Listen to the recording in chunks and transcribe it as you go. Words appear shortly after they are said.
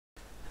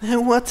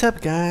What's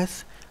up,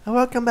 guys? And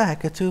welcome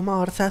back to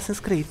more Assassin's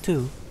Creed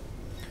 2.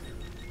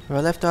 Where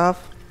I left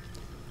off,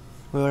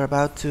 we were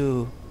about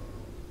to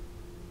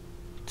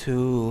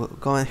go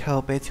and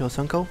help Ezio's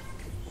uncle.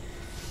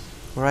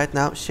 Right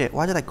now, shit,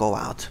 why did I go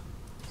out?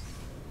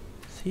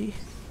 See?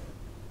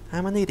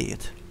 I'm an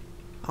idiot.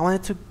 I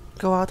wanted to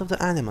go out of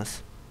the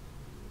Animus.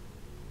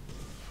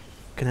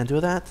 Can I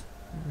do that?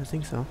 I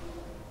think so.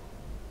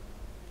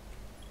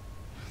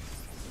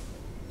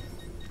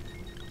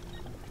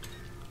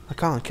 I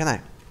can't, can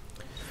I?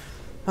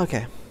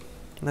 Okay,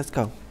 let's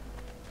go.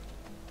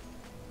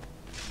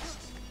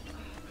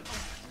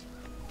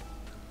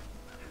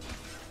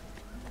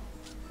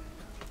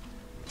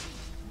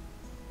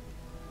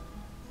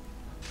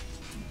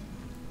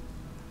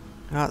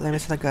 Oh, let me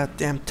set a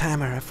goddamn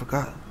timer, I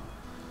forgot.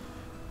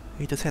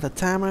 Need to set a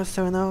timer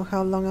so I know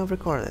how long I've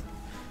recorded.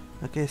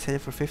 Okay, set it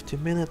for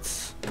 15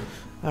 minutes.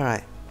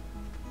 Alright.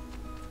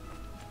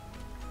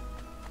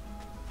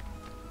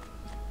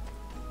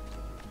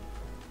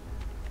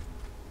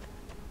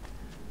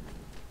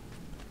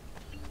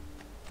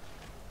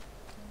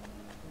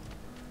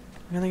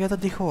 I'm gonna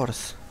get the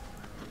horse.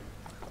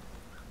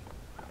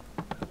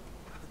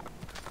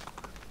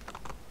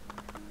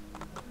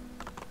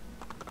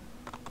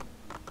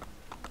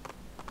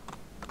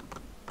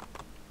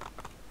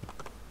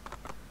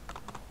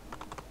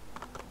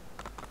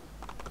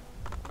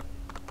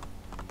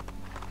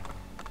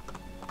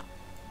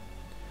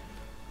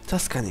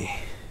 Tuscany.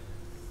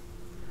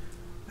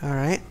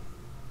 Alright.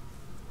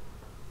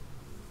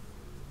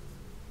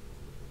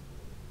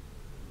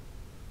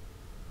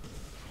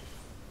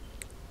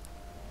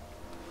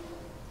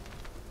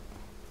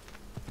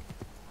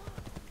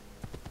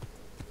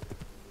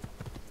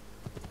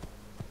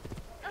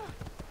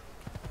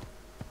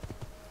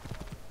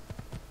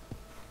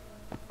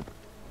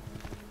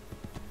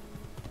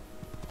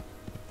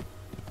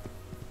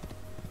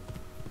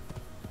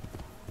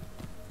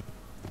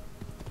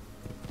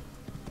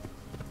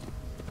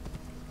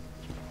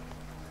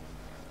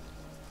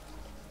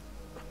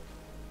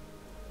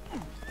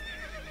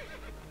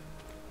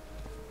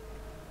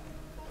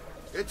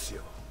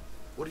 Ezio,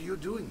 what are you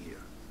doing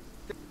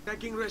here?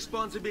 Taking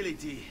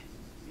responsibility.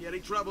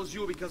 Vieri troubles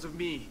you because of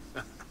me.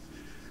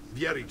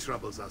 Vieri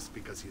troubles us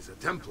because he's a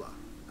Templar,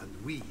 and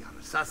we are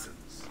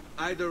assassins.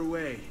 Either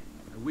way,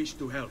 I wish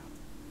to help.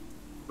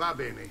 Va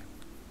bene.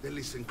 Then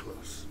listen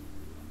close.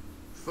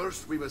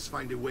 First, we must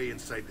find a way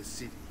inside the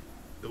city,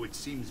 though it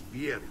seems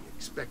Vieri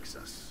expects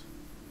us.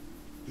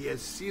 He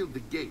has sealed the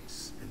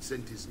gates and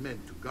sent his men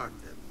to guard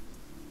them.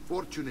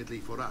 Fortunately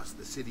for us,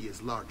 the city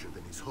is larger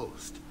than his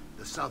host.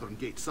 The southern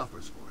gate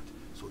suffers for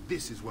it, so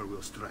this is where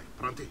we'll strike.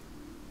 Pronti?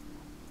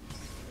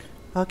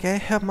 Okay,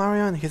 help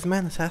Mario and his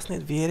men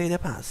assassinate Vieri de'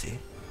 Pazzi.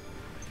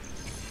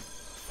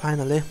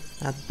 Finally,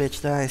 that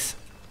bitch dies.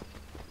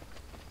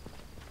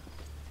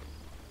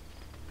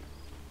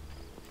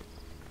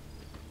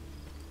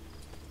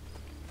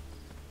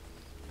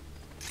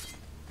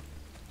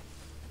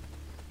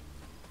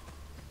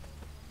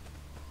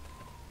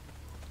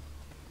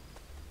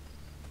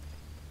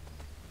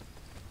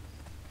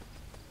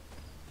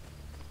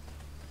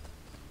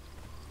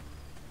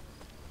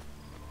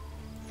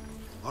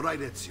 All right,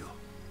 Ezio.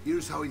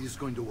 Here's how it is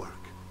going to work.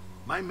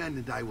 My men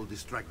and I will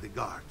distract the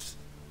guards.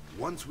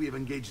 Once we have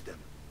engaged them,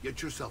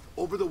 get yourself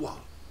over the wall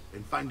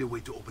and find a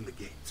way to open the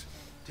gates.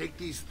 Take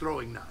these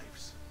throwing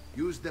knives.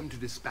 Use them to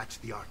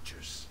dispatch the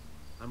archers.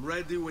 I'm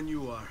ready when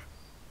you are.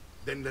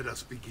 Then let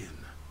us begin.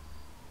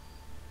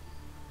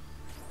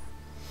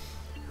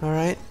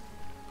 Alright,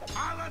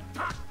 Al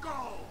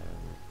attacco!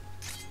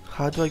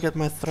 how do I get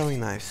my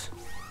throwing knives?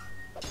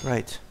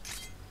 Right.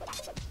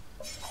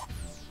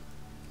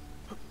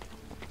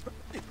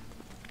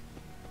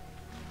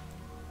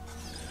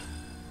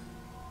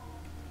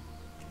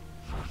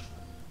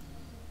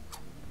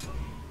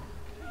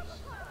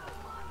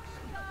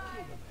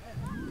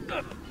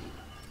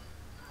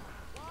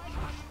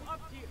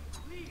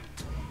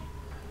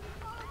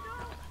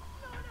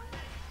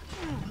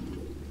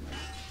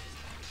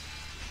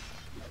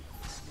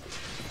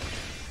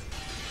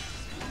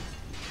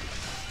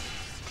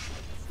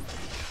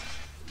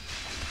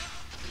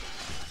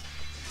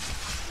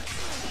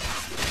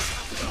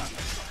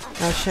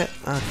 Oh shit,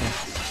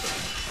 okay.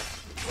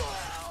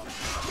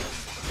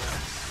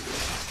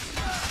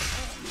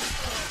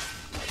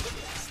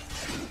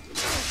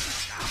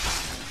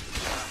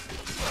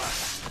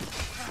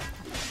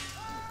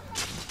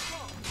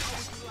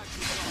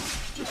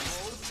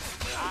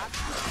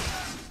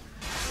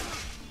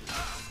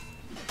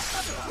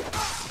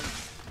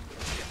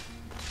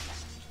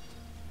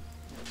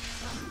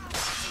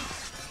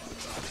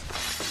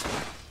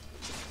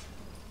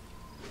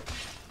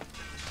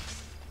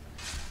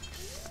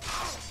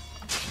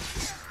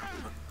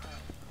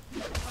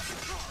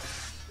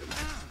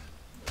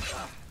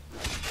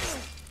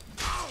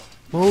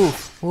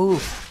 Move,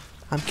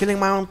 move. I'm killing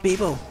my own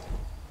people.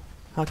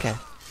 Okay.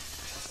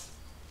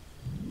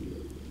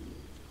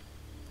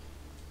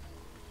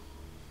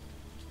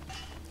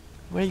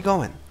 Where are you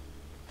going?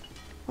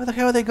 Where the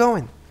hell are they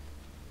going?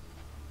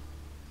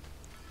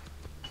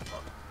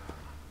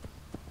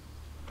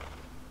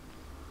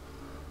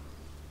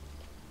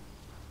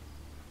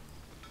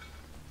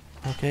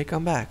 Okay,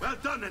 come back. Well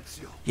done,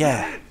 Ezio.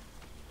 Yeah. We're in.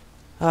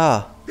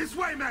 Oh, This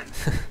way, men.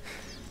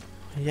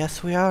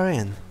 yes, we are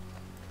in.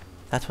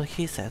 That's what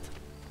he said.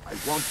 I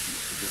want you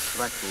to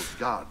distract those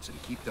guards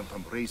and keep them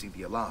from raising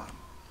the alarm.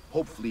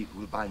 Hopefully it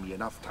will buy me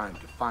enough time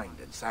to find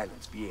and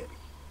silence Vieri.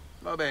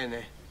 Va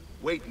bene.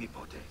 Wait,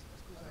 Nipote.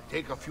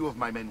 Take a few of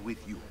my men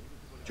with you,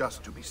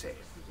 just to be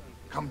safe.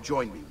 Come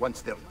join me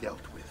once they're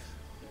dealt with.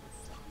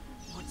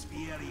 What's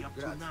Vieri up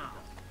to now?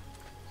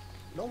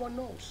 No one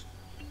knows,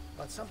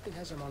 but something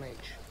has him on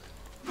edge.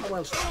 How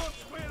else?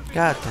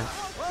 God damn.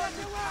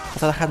 I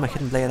thought I had my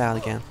hidden blade out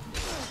again.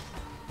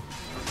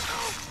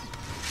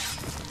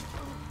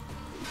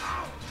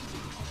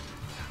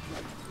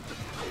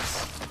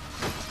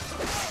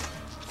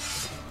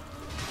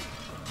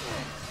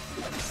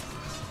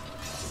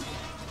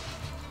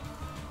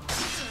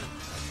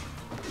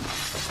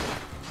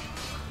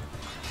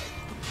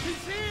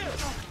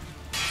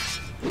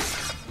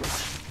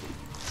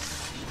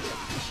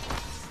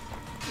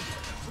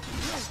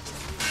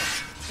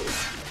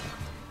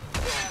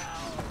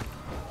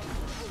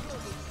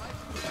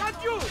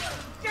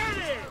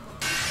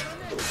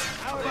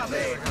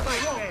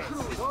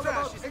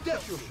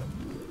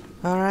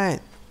 Alright.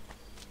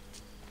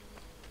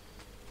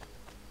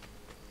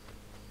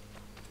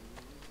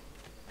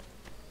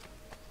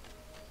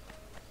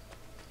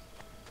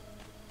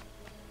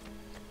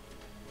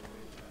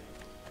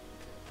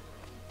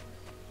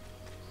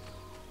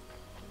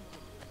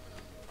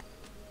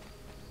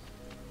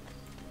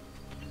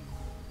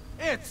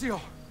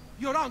 Ezio!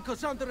 Your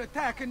uncle's under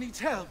attack and needs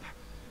help.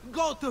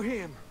 Go to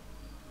him!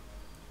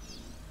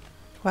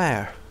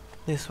 Where?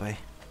 This way.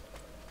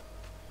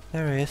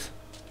 There he is.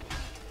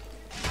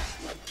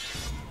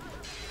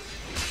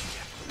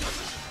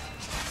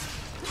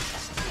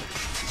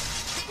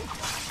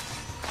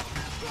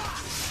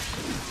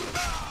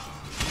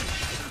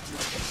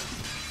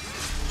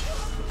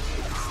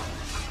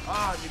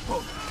 Ah,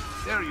 Nipote.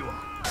 There you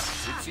are.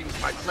 It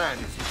seems my plan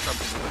is to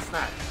something of a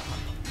snag.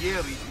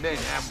 Vieri's men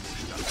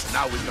ambushed us, and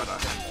now we got our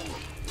hands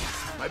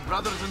full. My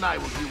brothers and I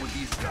will deal with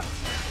these guys.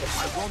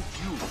 I want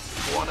you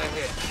to go on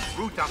ahead,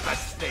 root out that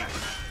snake.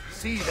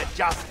 See that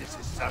justice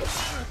is served.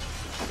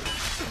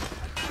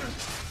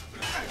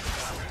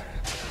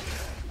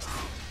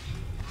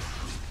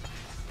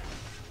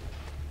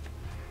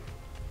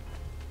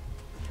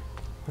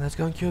 Let's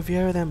go and kill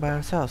Vieri then by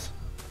ourselves.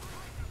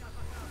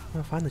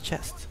 We'll find the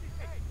chest.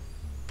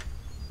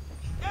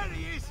 There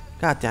he is!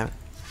 God damn it.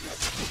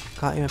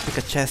 Can't even pick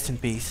a chest in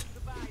peace.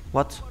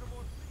 What?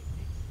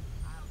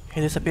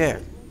 He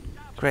disappeared.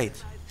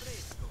 Great.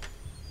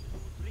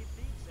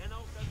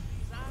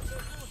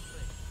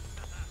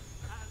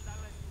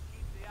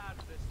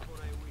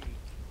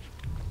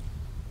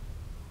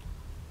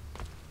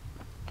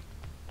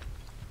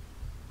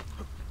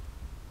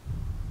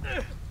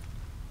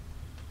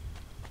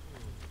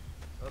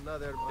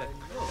 Another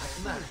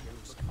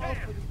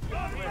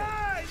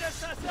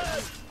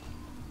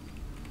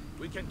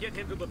We can get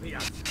him to the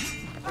piazza.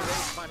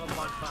 Today's final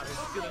bonfire is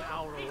still an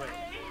hour away.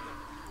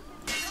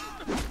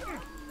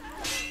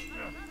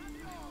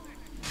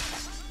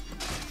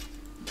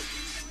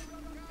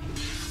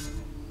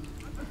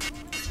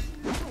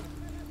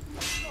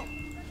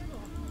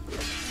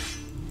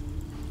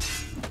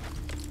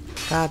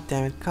 God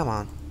damn it, come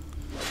on.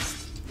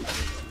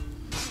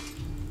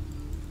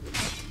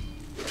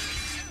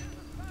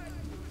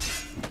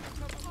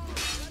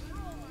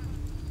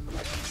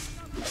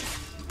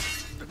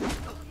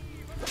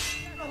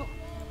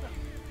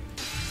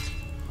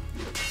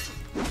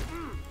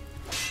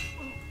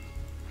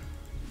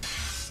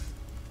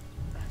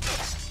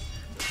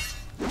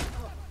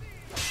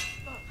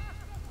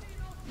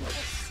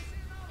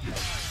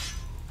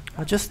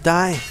 I'll just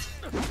die.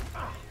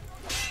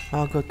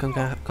 Oh good, come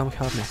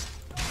help me.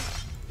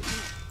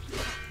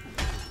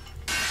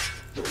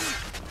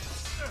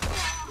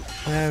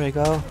 There we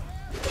go.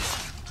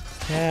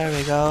 There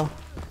we go.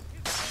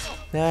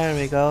 There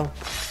we go.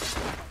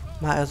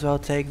 Might as well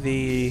take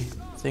the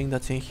thing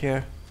that's in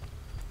here.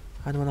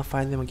 I don't want to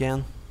find him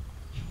again.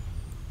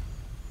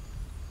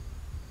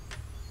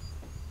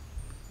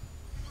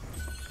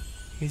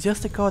 It's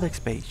just a codex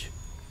page.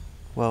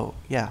 Well,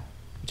 yeah,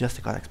 just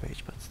a codex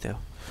page, but still.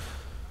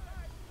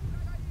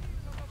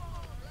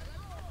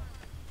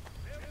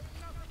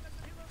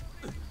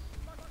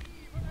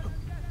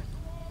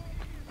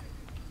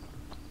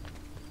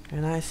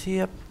 And I see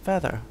a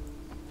feather.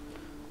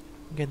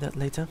 Get that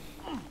later.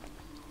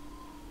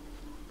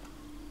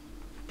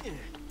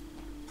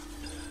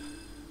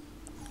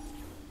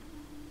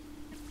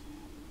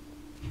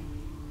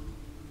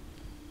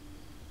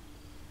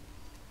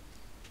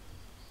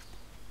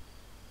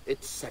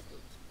 It's settled.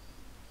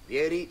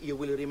 Vieri, you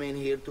will remain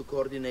here to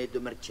coordinate the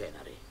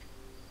mercenary.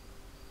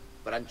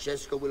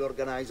 Francesco will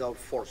organize our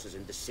forces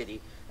in the city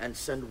and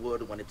send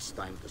word when it's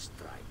time to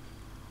strike.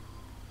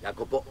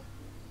 Jacopo,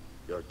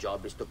 your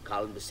job is to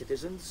calm the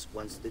citizens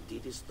once the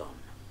deed is done.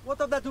 What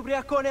of that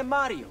Ubriacone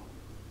Mario?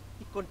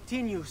 He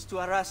continues to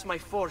harass my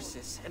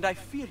forces, and I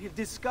fear he'll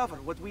discover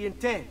what we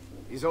intend.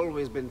 He's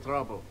always been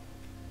trouble.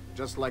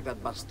 just like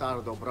that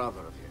bastardo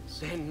brother of his.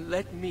 Then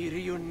let me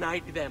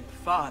reunite them,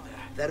 father.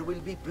 There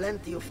will be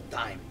plenty of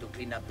time to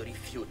clean up the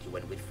Rifiuti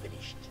when we're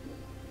finished.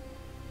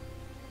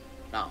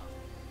 Now,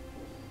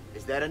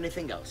 is there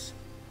anything else?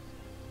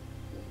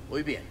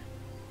 Muy bien.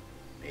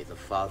 May the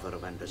Father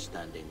of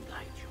Understanding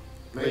guide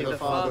you. May the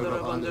Father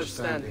of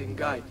Understanding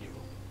guide you.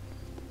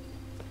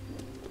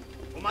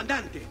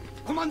 Comandante!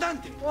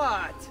 Comandante!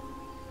 What?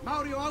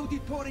 Mario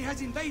Auditore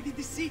has invaded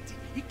the city.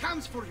 He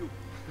comes for you.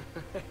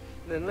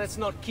 Then let's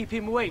not keep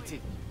him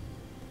waiting.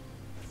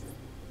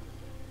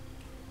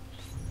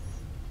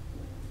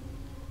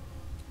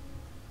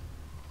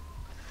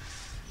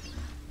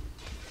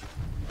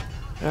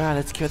 Alright,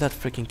 let's kill that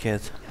freaking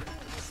kid.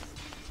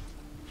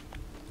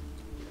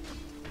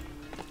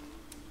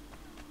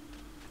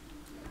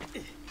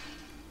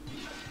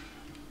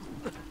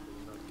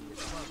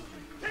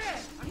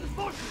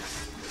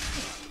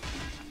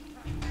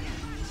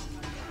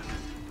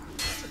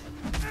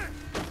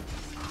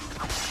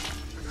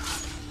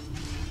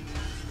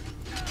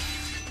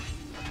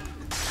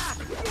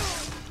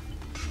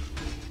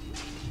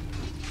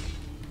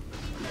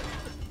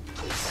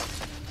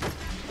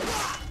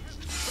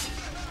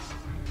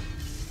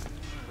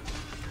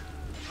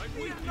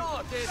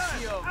 No,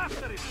 Ezio.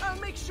 I'll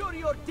make sure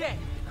your death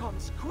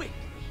comes quick.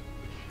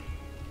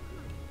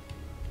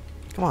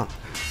 Come on.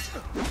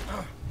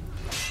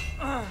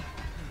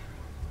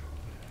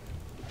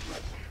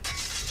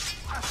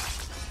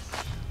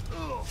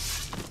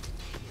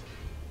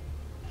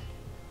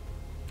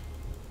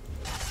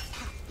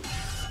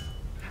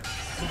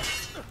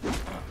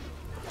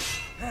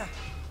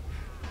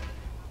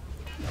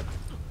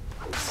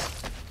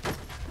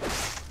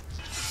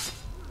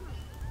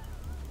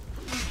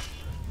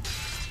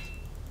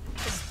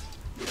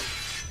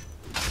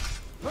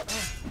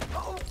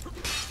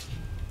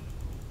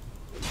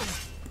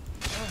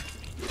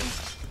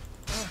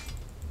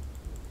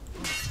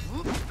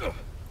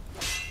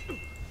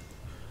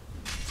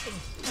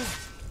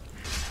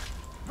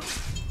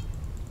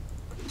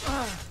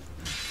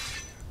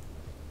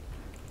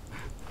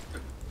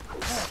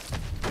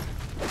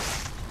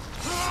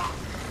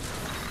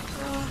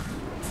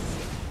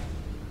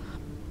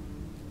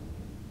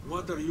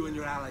 What are you and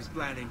your allies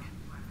planning?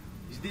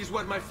 Is this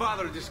what my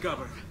father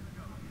discovered?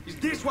 Is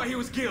this why he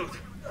was killed?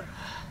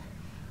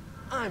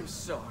 I'm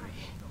sorry.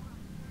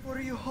 Were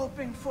you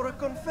hoping for a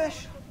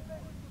confession?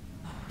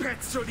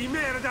 Pezzo di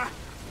merda!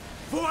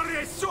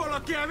 Vorrei solo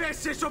che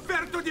avesse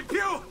sofferto di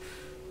più!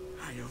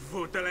 Hai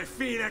avuto la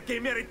fine che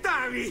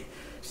meritavi!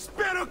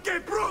 Spero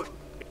che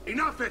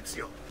Enough,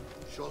 Ezio!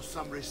 Show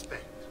some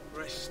respect.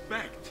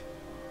 Respect?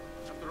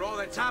 After all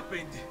that's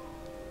happened,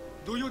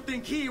 do you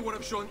think he would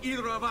have shown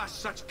either of us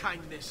such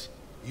kindness?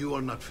 You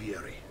are not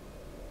Fieri.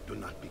 Do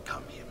not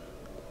become him.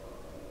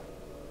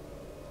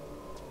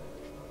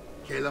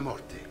 Che la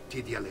morte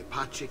ti dia le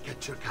pace che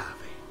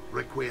cercavi.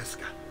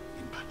 Requiesca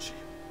in pace.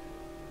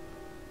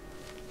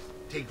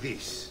 Take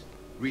this.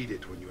 Read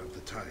it when you have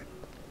the time.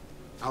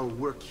 Our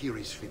work here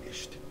is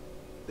finished.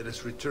 Let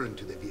us return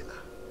to the villa.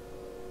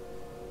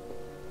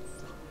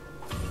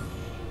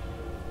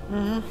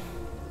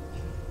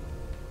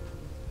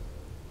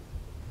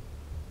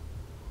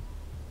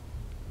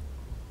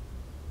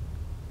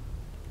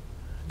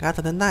 Got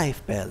the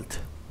knife belt.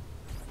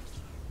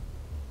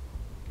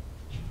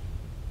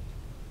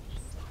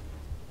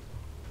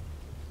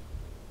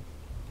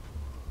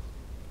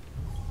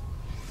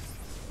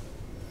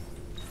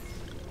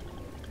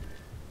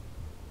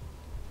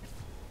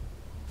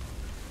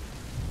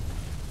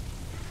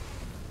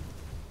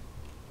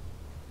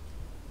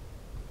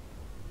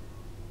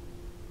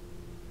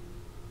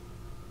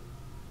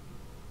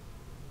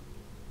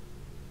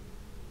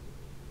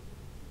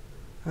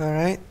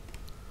 Alright,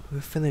 we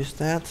finished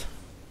that.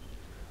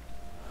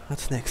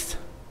 What's next?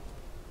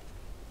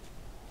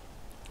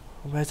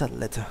 Where's that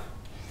letter?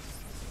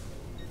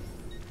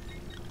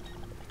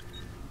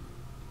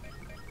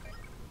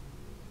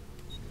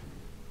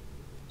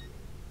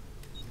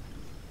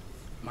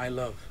 My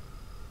love,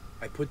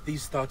 I put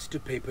these thoughts to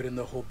paper in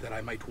the hope that I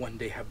might one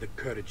day have the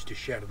courage to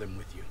share them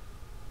with you.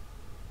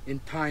 In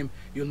time,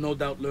 you'll no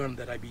doubt learn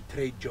that I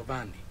betrayed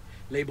Giovanni,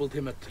 labeled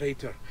him a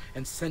traitor,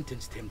 and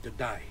sentenced him to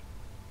die.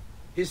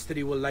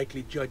 History will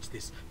likely judge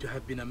this to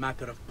have been a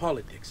matter of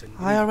politics and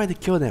I already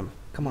killed him.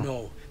 Come on.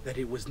 know that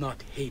it was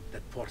not hate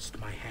that forced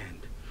my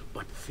hand,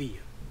 but fear.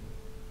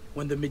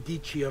 When the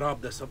Medici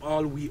robbed us of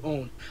all we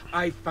owned,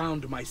 I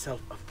found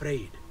myself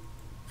afraid.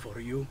 For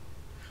you,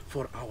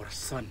 for our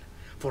son,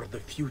 for the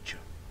future.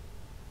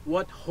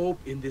 What hope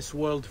in this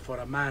world for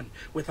a man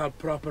without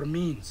proper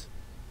means?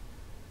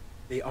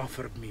 They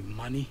offered me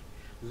money,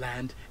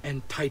 land,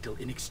 and title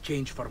in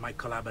exchange for my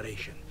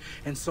collaboration.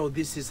 And so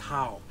this is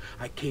how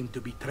I came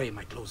to betray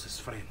my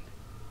closest friend.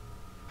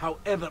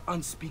 However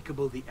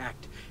unspeakable the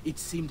act, it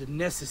seemed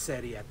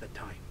necessary at the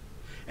time.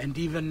 And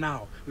even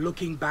now,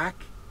 looking back,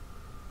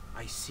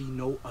 I see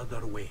no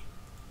other way.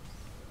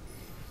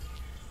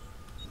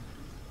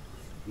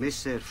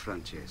 Messer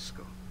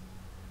Francesco,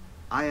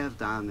 I have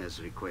done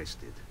as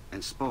requested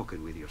and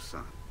spoken with your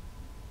son.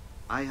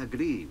 I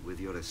agree with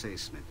your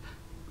assessment,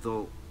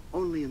 though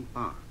only in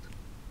part.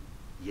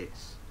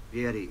 Yes,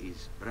 Vieri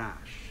is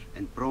brash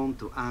and prone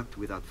to act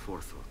without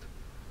forethought.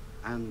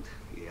 And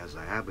he has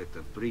a habit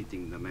of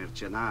treating the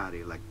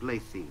mercenari like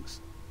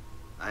playthings.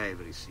 I have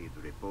received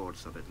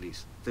reports of at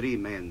least 3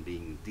 men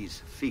being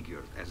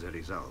disfigured as a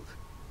result.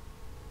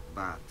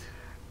 But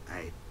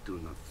I do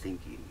not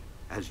think him,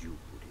 as you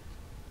put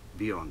it,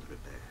 beyond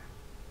repair.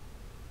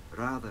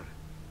 Rather,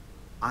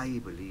 I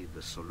believe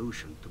the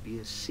solution to be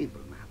a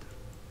simple matter.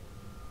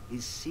 He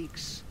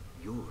seeks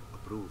your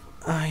approval,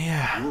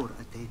 yeah. your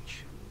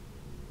attention.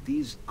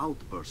 These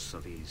outbursts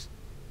of his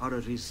are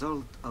a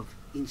result of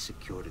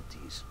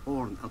insecurities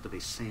born out of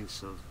a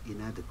sense of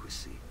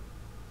inadequacy.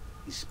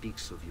 He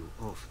speaks of you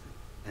often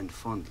and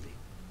fondly,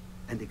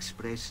 and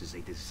expresses a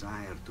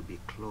desire to be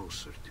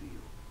closer to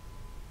you.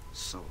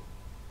 So,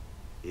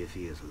 if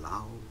he is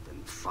loud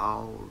and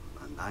foul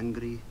and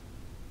angry,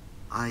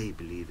 I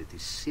believe it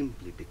is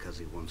simply because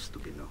he wants to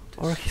be noticed.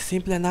 Or he's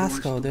simply an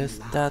asshole. There's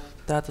that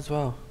as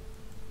well.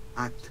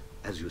 Act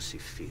as you see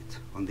fit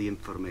on the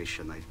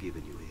information I've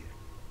given you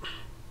here.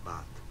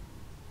 But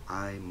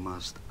I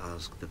must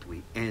ask that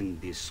we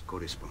end this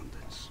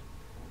correspondence.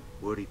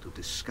 Were he to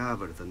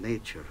discover the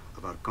nature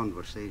of our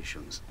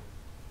conversations,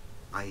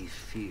 I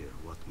fear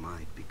what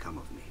might become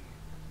of me.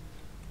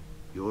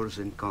 Yours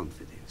in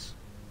confidence,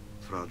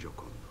 Fra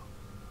Giocondo.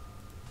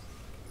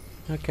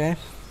 Okay.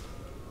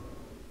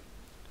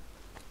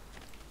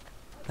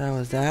 That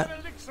was that.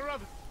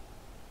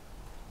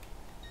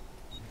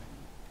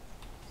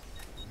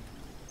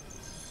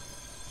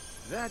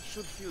 That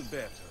should feel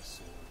better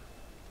soon.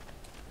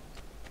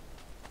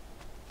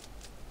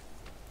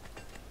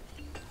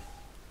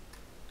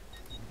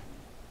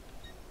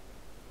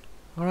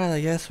 Alright,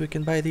 I guess we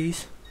can buy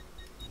these.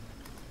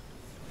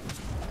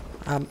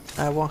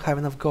 I won't have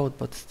enough gold,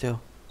 but still.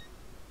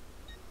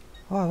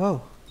 Oh,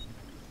 whoa.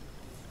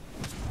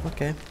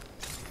 Okay.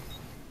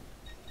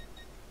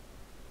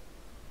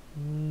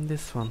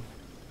 This one.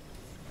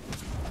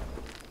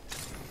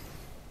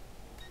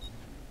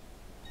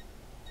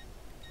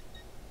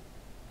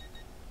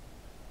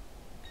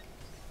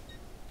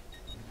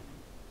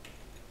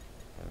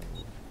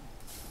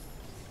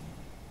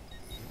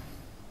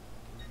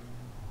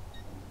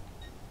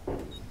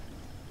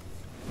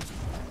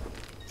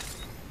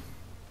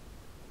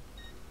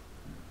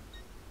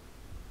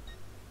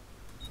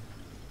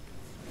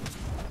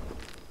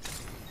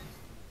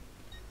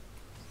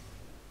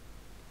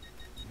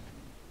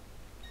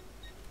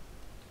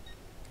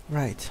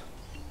 Right.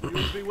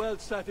 You'll be well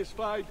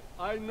satisfied,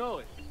 I know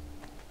it.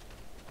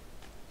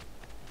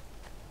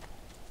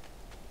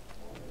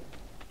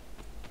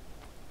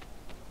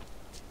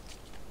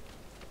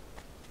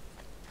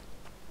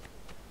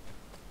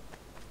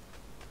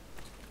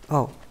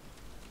 Oh.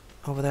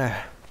 Over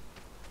there.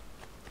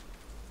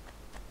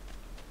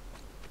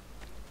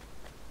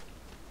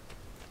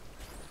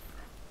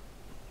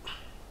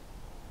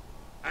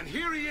 And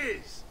here he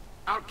is,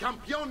 our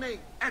campione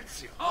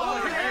Ezio.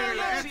 Oh, hey,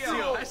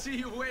 Ezio! I see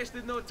you've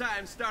wasted no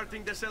time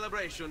starting the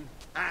celebration.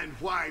 And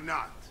why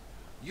not?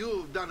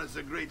 You've done us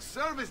a great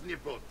service,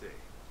 Nipote.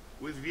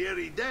 With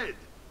Vieri dead,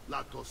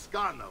 La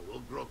Toscana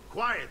will grow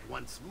quiet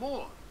once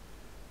more.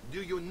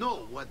 Do you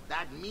know what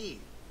that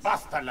means?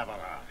 Basta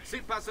lavorare. Si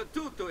passa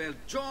tutto il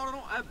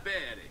giorno a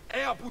bere.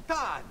 E a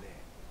puttane.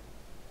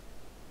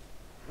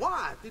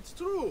 What? It's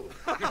true.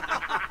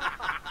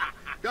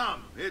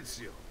 Come,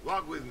 Ezio,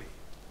 walk with me.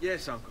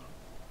 Yes, uncle.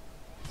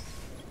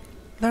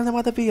 Learn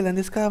about the wheel and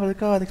discover the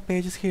codex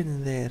pages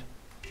hidden there.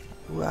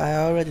 I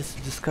already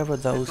discovered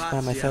those by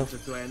myself.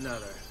 To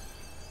another.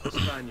 A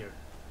Spaniard.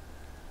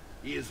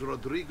 He is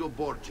Rodrigo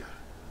Borgia,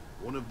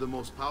 one of the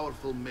most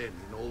powerful men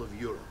in all of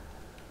Europe,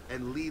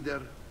 and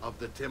leader of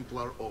the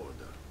Templar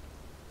Order.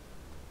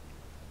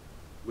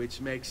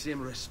 Which makes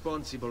him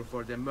responsible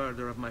for the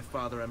murder of my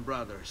father and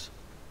brothers.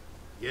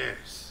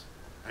 Yes,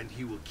 and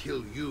he will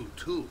kill you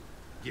too,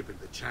 given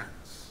the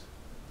chance.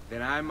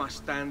 Then I must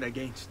stand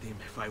against him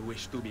if I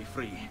wish to be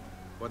free.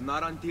 But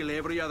not until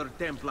every other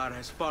Templar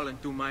has fallen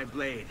to my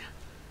blade.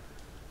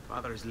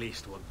 Father's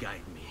list will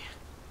guide me.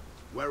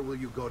 Where will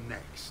you go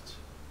next?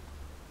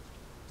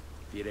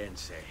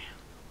 Firenze.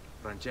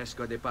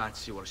 Francesco de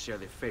Pazzi will share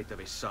the fate of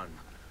his son.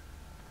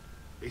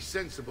 A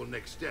sensible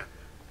next step.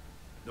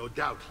 No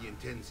doubt he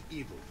intends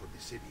evil for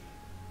the city.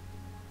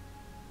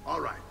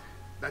 All right,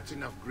 that's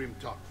enough grim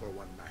talk for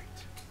one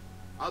night.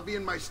 I'll be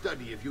in my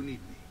study if you need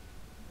me.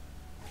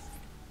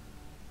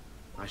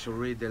 I shall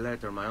read the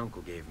letter my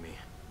uncle gave me.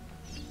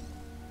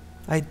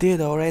 I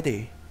did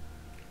already.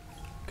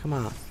 Come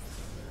on.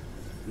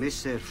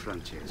 Messer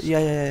Francesco.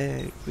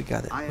 Yeah. We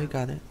got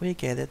it. We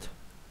get it.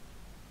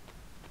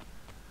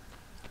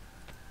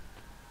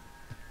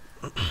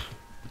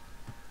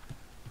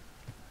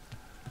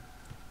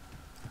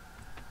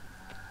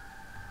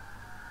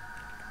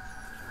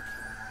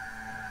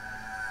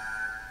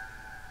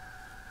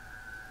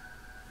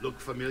 Look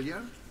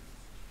familiar?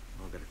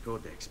 Other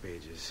codex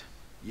pages.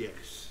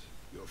 Yes.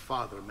 Your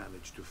father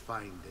managed to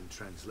find and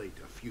translate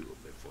a few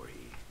before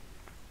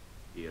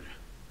he... Here.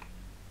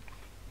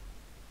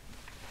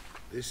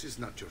 This is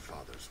not your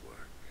father's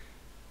work.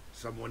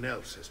 Someone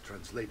else has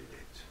translated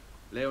it.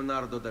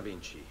 Leonardo da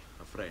Vinci,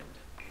 a friend.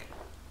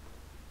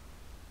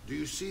 Do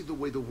you see the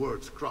way the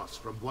words cross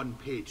from one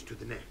page to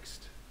the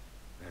next?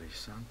 There is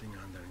something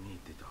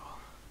underneath it all.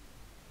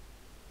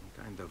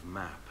 Some kind of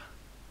map.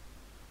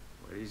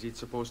 Where is it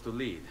supposed to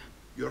lead?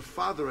 Your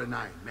father and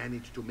I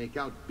managed to make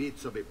out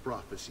bits of a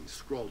prophecy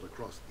scrawled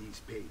across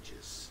these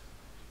pages.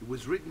 It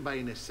was written by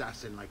an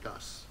assassin like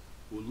us,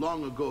 who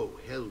long ago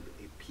held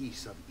a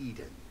piece of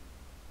Eden.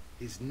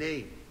 His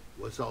name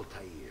was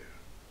Altair.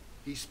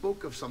 He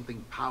spoke of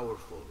something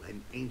powerful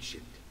and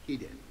ancient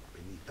hidden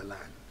beneath the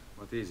land.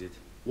 What is it?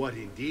 What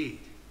indeed?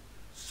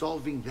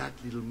 Solving that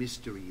little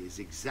mystery is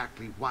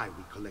exactly why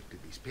we collected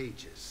these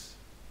pages.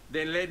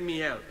 Then let me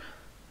help.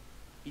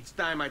 It's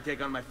time I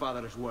take on my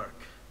father's work.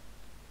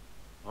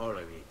 All of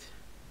it.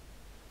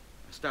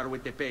 I start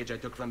with the page I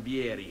took from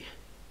Vieri.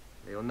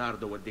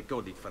 Leonardo will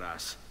decode it for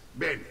us.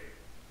 Ben,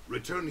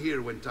 return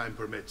here when time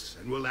permits,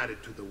 and we'll add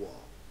it to the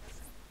wall.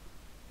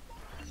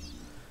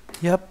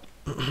 Yep.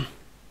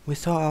 We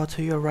saw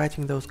Altair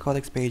writing those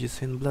codex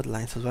pages in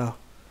Bloodlines as well.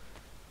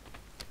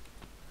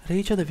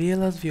 Reach the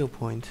Villa's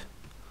viewpoint.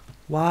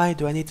 Why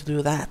do I need to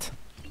do that?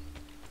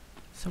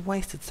 It's a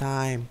waste of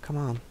time, come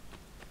on.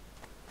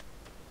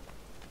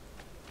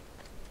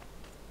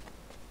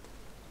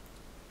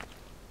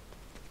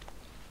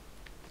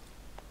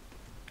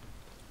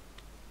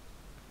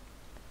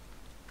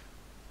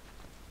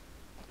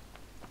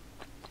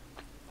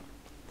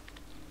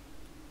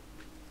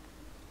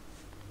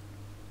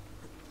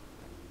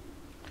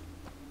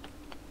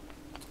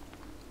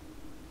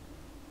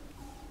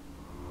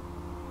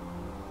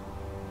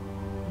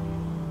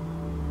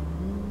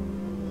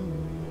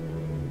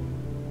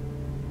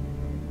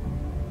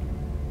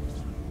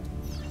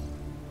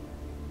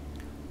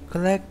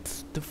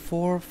 Collect the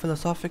 4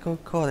 philosophical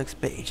codex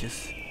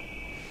pages.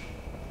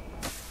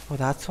 Oh,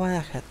 that's why I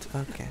had.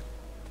 Okay.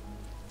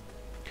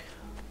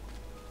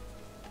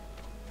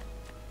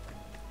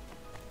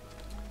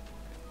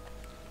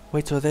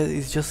 Wait, so that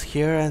is just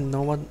here and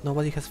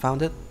nobody has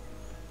found it?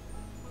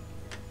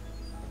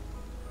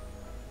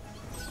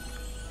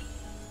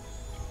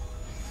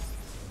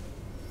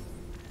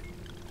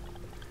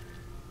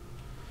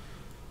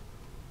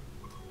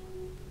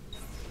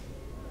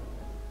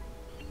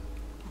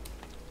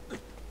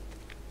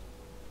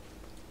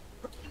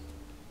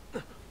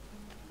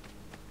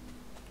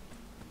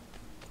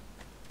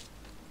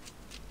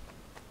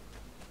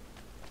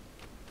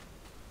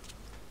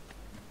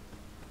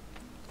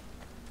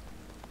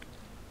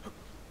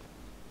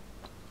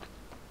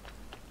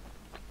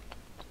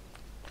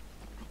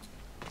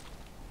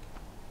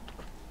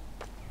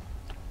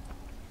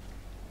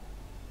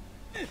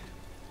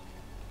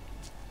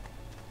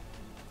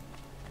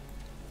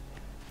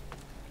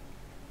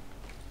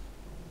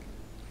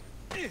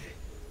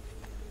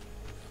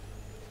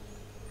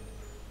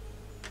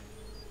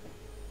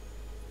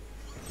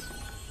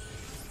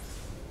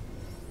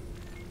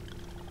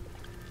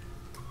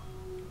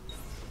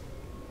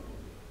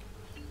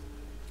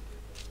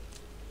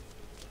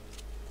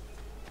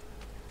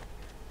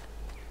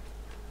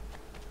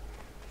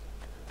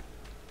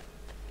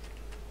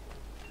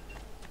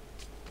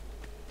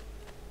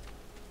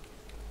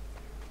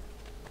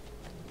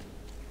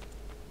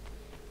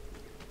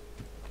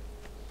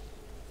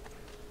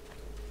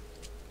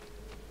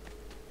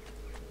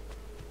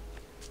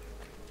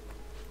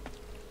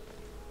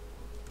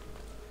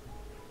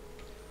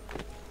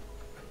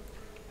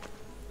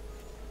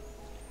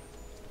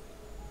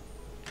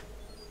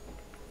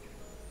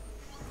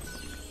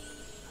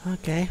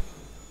 Okay.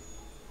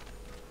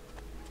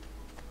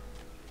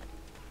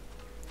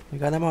 We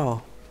got them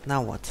all.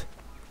 Now what?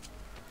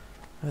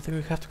 I think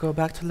we have to go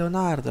back to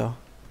Leonardo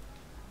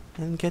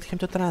and get him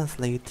to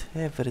translate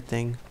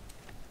everything.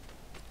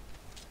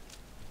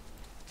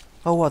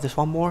 Oh, what? There's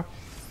one more?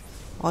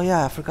 Oh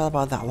yeah, I forgot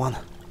about that one.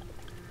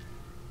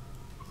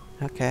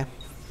 Okay.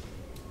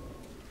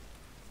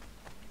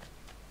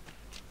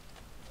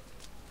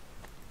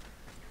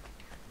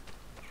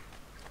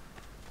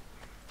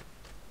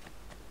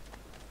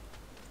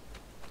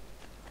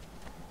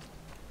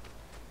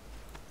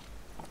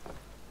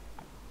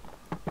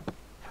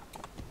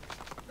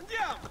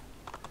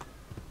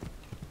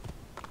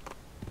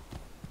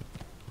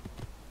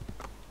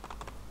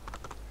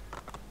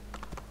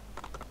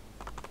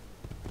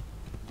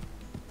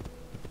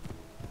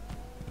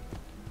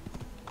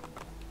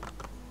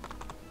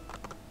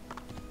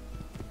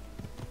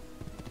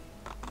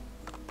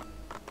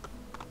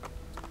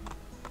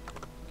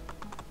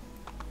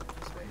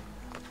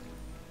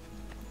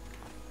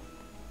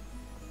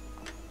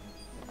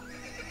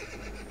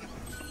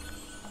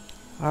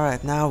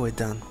 Alright, now we're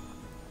done.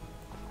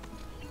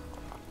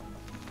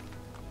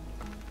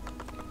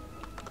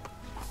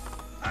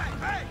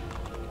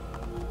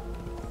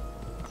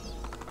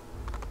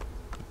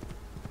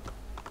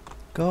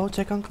 Go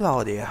check on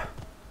Claudia.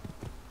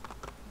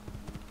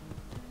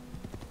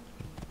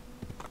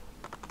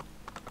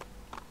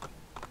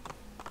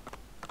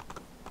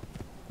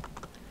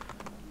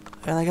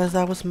 And I guess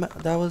that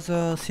was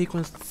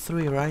sequence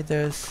 3, right?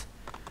 There's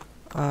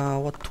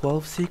what,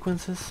 12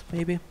 sequences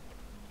maybe?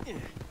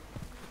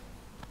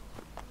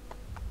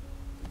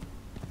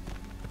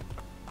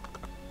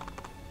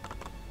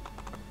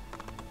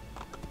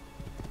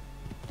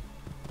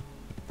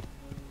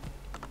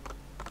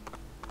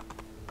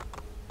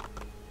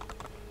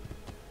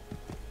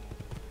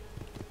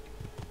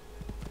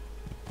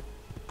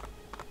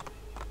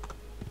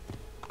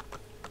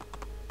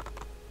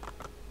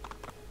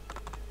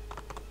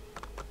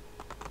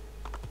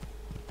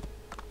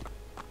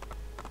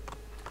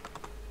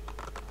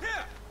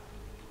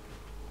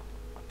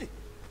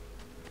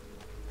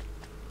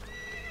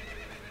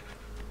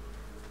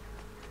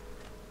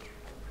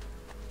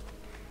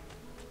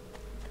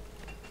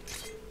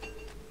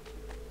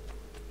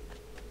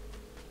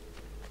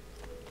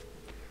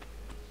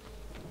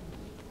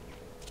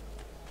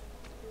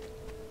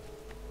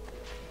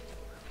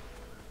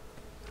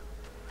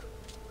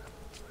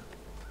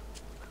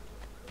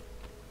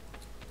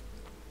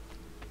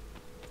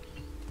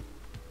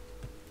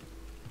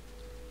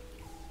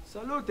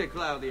 Salute,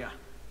 Claudia.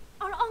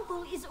 Our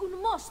uncle is un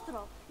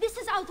mostro. This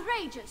is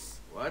outrageous.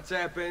 What's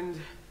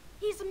happened?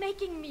 He's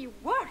making me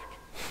work.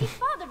 If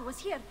father was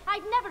here,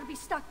 I'd never be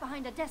stuck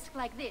behind a desk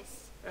like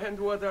this. And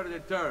what are the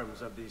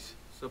terms of this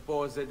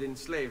supposed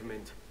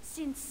enslavement?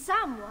 Since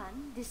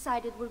someone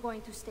decided we're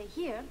going to stay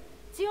here,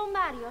 Zio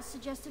Mario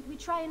suggested we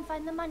try and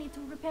find the money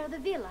to repair the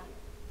villa.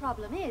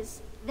 Problem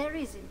is, there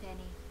isn't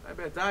any. I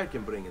bet I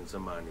can bring in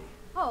some money.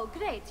 Oh,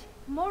 great.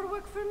 More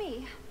work for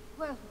me.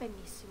 Well,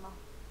 benissimo.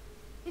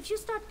 If you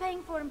start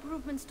paying for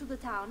improvements to the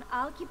town,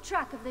 I'll keep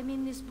track of them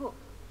in this book.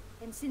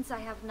 And since I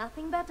have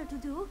nothing better to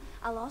do,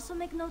 I'll also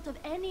make note of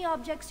any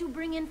objects you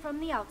bring in from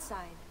the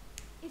outside.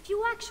 If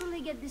you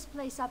actually get this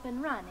place up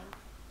and running,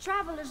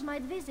 travelers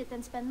might visit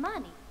and spend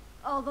money.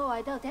 Although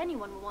I doubt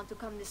anyone will want to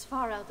come this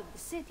far out of the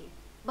city.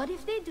 But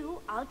if they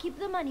do, I'll keep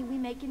the money we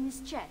make in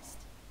this chest.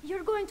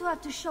 You're going to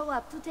have to show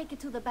up to take it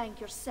to the bank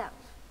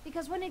yourself.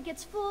 Because when it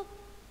gets full,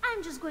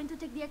 I'm just going to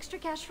take the extra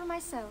cash for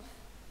myself.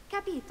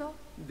 Capito?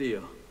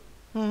 Deal.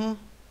 Alright,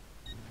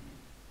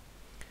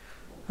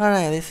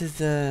 this is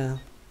the...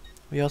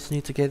 We also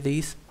need to get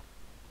these.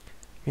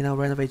 You know,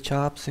 renovate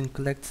shops and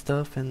collect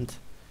stuff and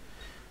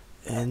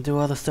do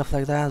other stuff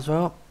like that as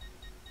well.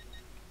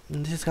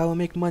 And this is how we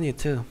make money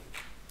too.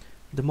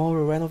 The more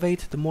we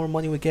renovate, the more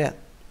money we get.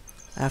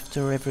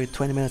 After every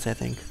 20 minutes, I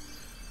think.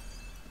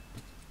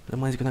 The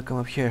money's gonna come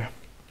up here.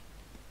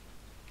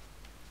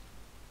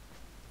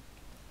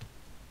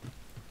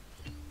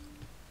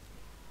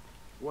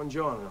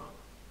 Buongiorno.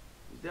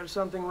 Is there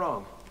something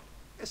wrong?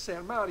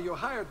 Ser Mario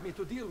hired me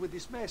to deal with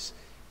this mess,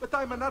 but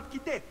I'm an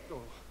architetto,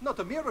 not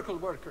a miracle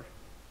worker.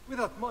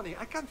 Without money,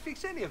 I can't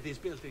fix any of these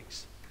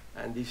buildings.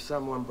 And if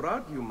someone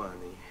brought you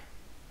money?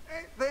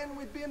 Then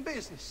we'd be in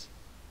business.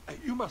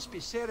 You must be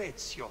Ser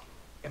Ezio.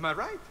 Am I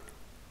right?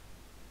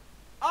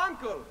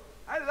 Uncle,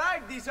 I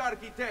like this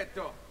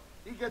architetto.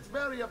 He gets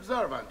very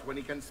observant when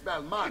he can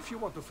smell money. If you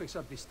want to fix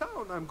up this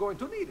town, I'm going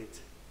to need it.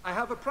 I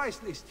have a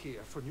price list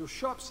here for new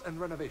shops and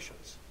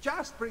renovations.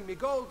 Just bring me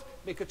gold,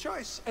 make a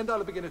choice, and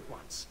I'll begin at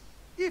once.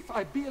 If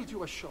I build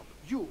you a shop,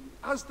 you,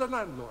 as the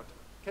landlord,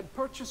 can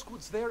purchase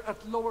goods there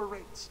at lower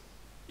rates.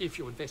 If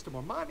you invest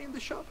more money in the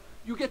shop,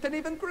 you get an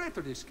even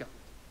greater discount.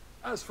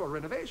 As for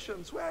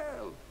renovations,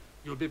 well,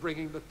 you'll be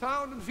bringing the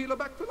town and villa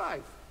back to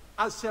life.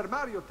 As Ser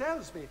Mario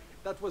tells me,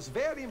 that was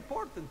very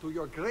important to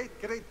your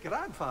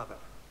great-great-grandfather.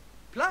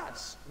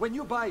 Plus, when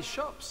you buy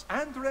shops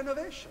and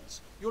renovations,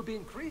 you'll be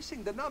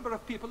increasing the number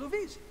of people who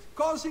visit,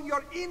 causing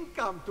your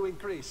income to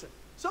increase.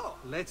 So,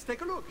 let's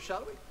take a look,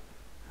 shall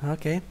we?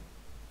 Okay.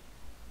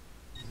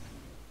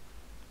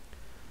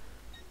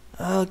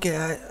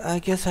 Okay, I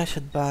guess I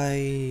should buy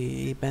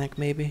a bank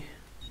maybe.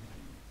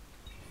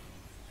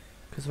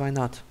 Because why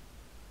not?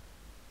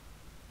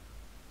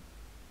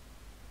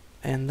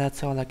 And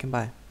that's all I can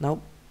buy.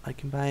 Nope, I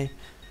can buy...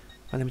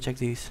 Well, let me check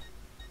these.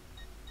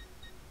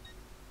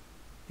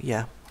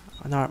 Yeah,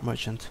 an art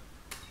merchant.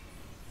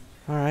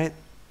 Alright.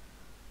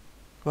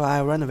 Well,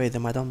 I renovate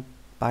them, I don't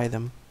buy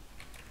them.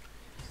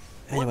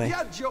 Anyway.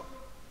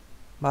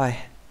 Bye.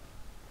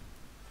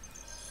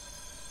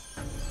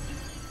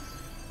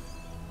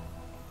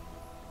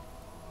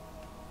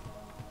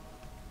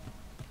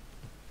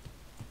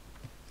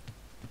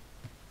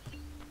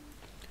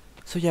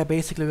 So yeah,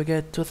 basically we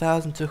get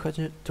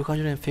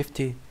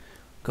 2,250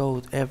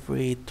 gold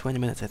every 20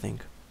 minutes, I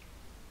think.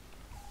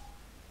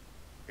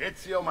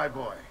 Ezio, my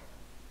boy.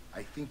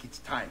 I think it's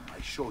time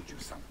I showed you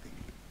something.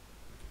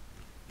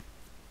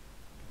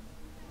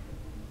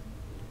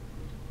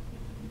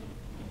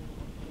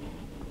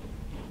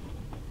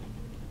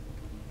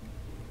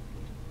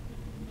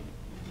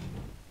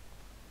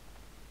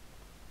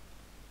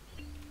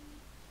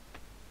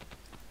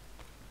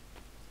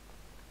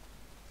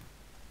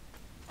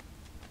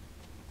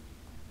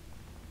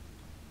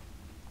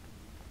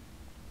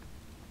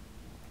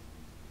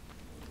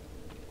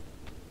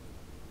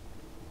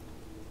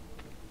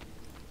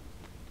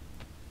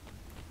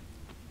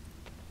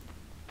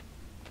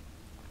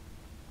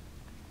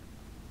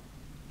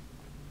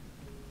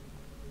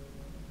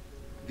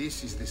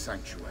 This is the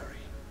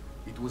sanctuary.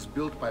 It was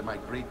built by my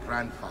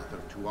great-grandfather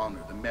to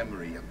honor the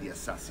memory of the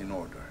Assassin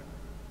Order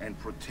and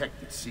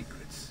protect its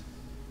secrets.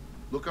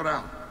 Look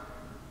around.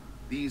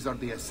 These are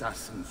the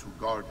assassins who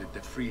guarded the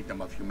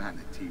freedom of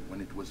humanity when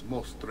it was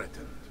most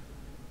threatened.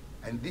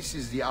 And this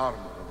is the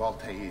armor of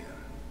Altair.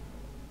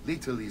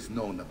 Little is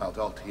known about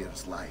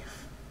Altair's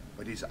life,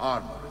 but his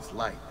armor is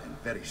light and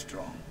very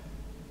strong.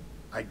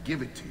 I'd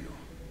give it to you,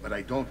 but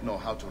I don't know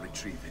how to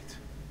retrieve it.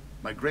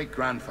 My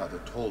great-grandfather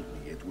told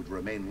me it would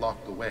remain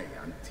locked away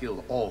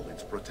until all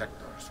its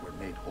protectors were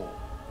made whole.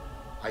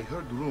 I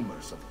heard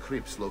rumors of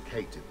crypts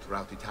located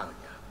throughout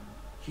Italia,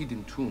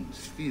 hidden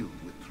tombs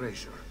filled with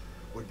treasure,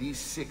 where these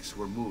six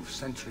were moved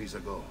centuries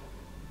ago.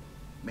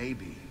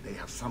 Maybe they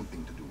have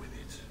something to do with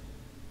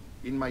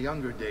it. In my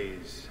younger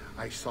days,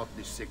 I sought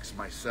the six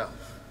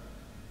myself,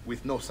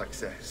 with no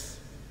success.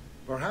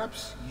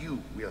 Perhaps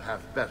you will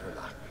have better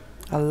luck.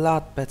 A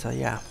lot better,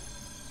 yeah.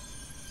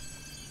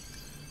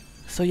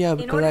 So yeah,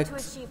 we collect... In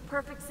order to achieve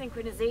perfect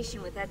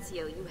synchronization with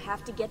Ezio, you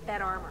have to get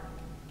that armor.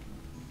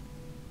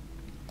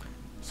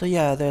 So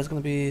yeah, there's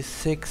gonna be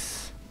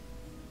 6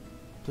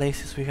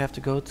 places we have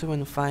to go to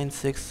and find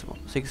six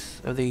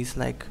of these,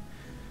 like,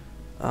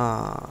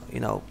 you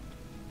know,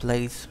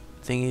 plates,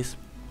 thingies.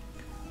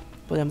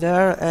 Put them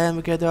there and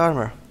we get the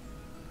armor.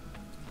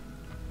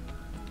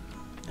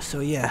 So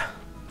yeah.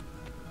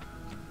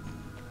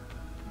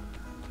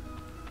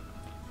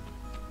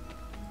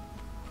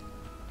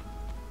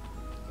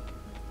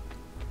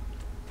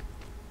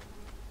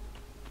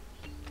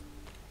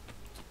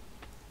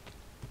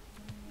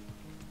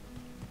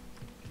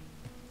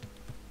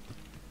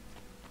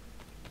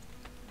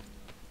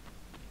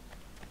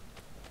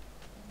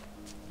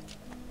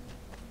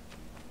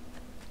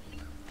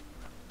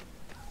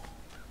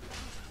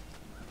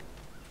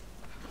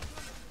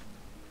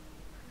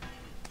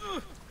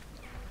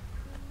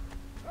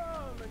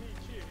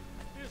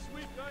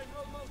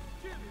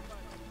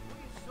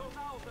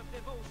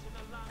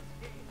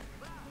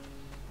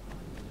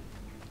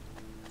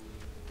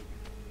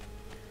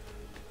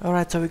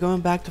 Alright, so we're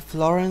going back to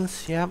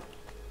Florence. Yep.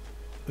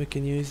 We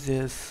can use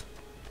this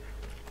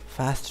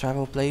fast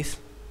travel place.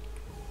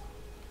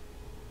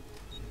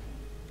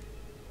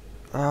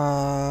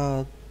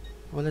 Well,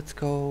 let's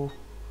go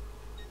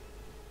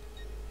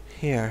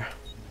here.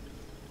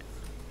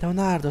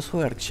 Leonardo's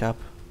workshop.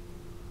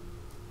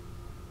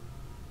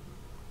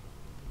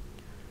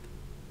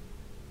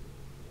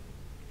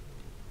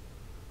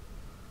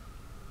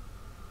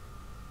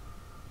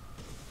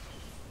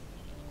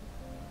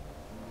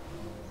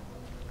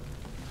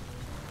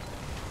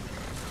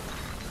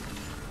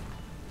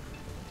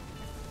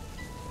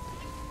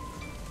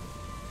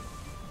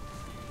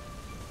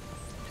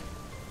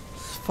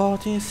 It's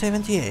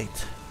 1478,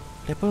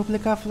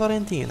 Repubblica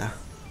Florentina.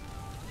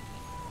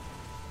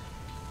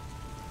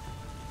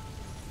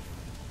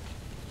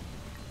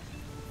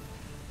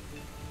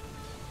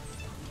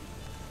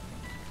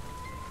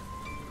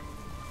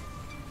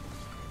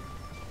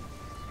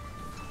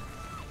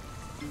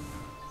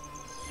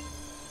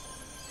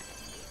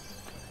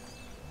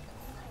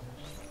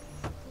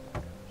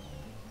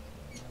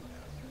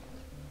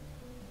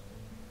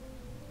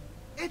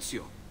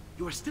 Ezio,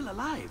 you are still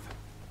alive.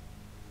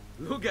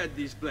 Look at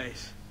this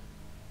place.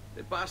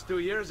 The past 2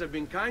 years have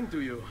been kind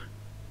to you.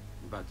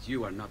 But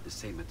you are not the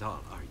same at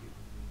all, are you?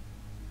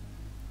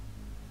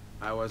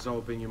 I was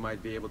hoping you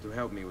might be able to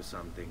help me with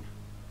something.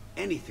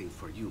 Anything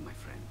for you, my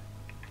friend.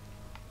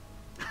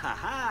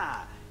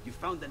 Haha! You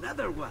found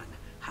another one!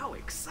 How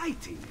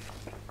exciting!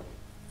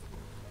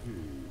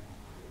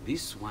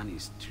 This one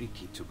is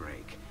tricky to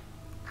break.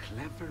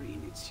 Clever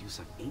in its use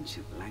of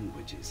ancient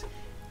languages.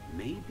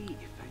 Maybe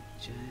if I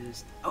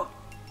just...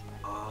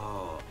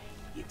 Oh!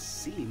 It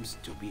seems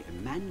to be a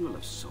manual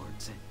of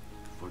sorts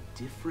for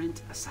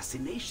different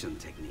assassination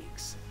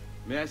techniques.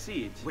 May I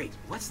see it? Wait,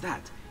 what's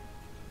that?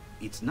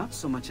 It's not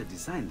so much a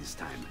design this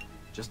time,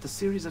 just a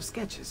series of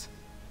sketches.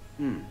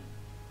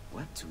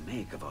 What to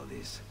make of all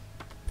this?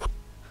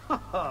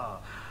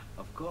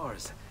 Of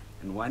course.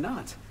 And why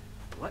not?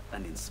 What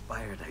an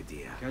inspired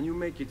idea. Can you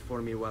make it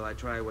for me while I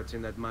try what's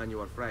in that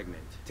manual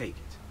fragment? Take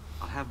it.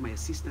 I'll have my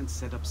assistant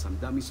set up some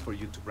dummies for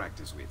you to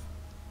practice with.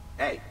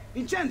 Hey,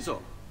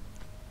 Vincenzo!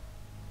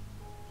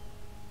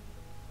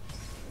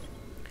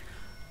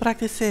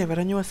 Practice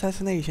several new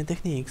assassination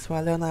techniques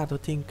while Leonardo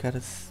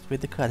tinkers with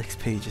the codex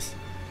pages.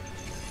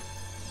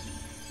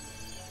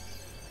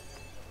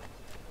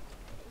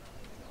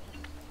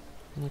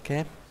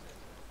 Okay.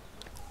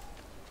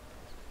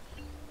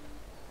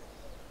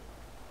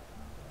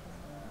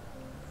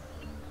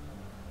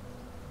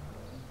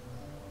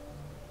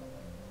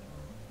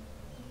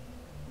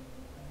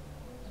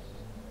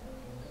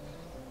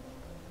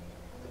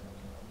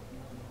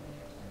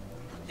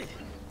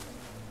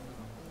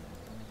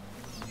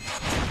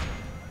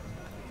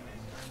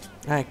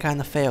 I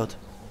kinda failed.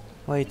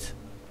 Wait.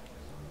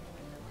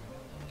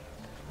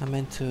 I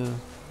meant to...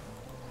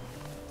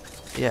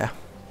 Yeah.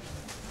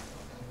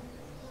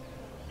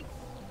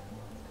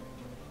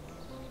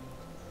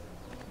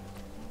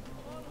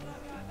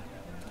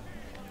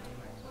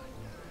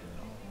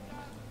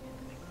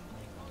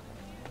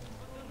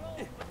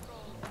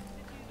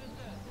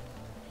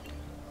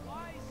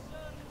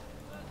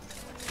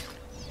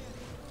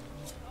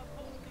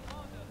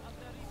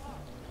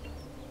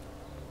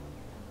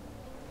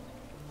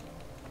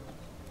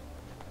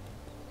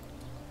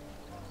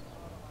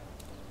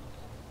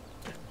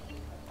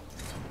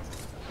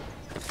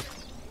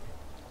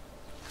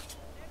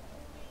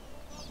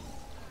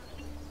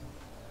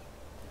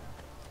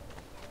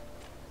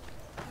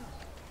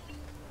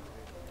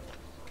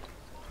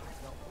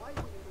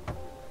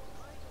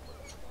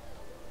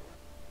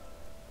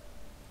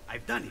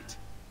 I've done it.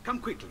 Come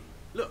quickly.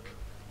 Look.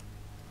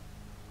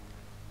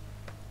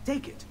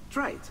 Take it.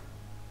 Try it.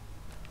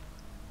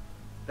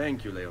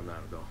 Thank you,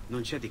 Leonardo.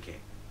 Non c'è di che.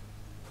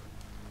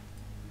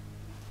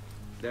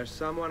 There's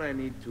someone I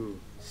need to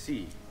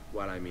see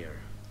while I'm here.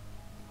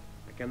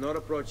 I cannot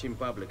approach him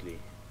publicly.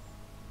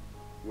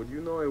 Would you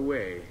know a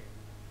way?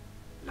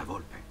 La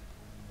Volpe.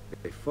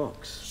 A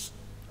fox.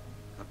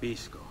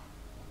 Capisco.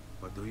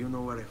 But do you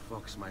know where a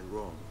fox might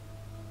roam?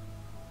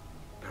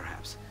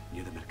 Perhaps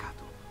near the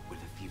mercato, where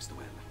the thieves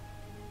dwell.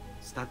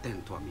 Sta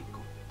attento,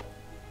 amico.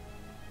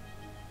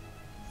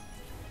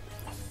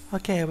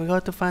 Okay, we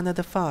got to find out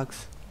the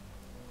fox.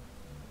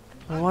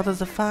 Well, what does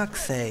the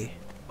fox say?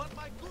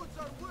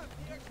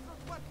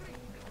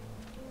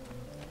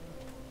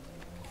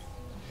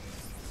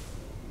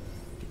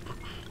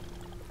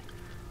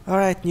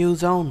 Alright, new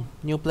zone,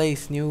 new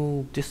place,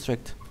 new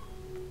district.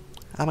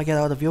 I'm gonna get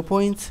all the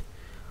viewpoints,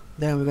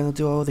 then we're gonna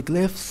do all the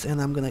glyphs,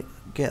 and I'm gonna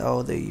get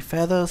all the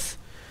feathers,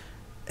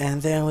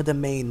 and then with the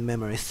main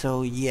memory,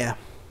 so yeah.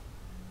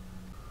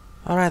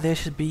 Alright, there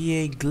should be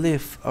a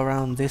glyph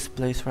around this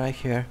place right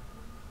here.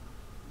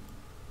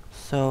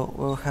 So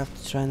we'll have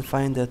to try and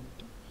find it.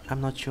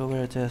 I'm not sure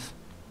where it is.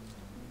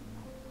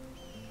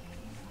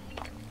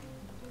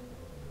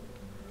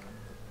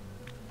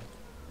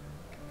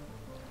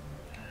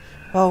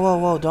 Whoa, whoa,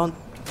 whoa, don't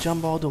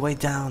jump all the way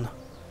down.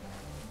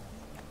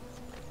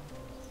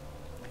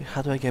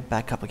 How do I get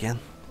back up again?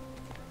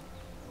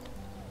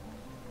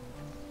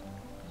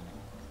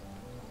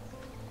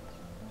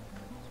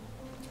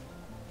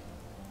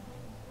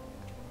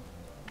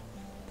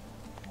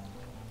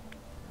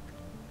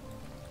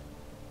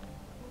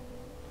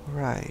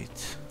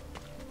 Right.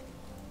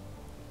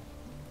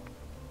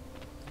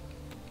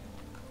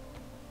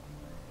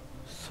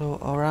 So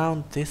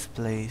around this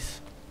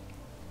place.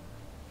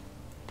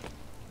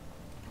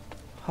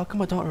 How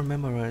come I don't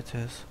remember where it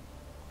is?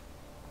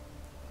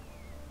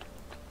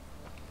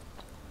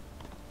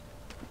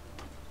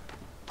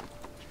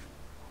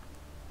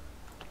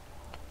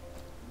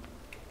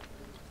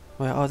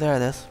 Well, oh, there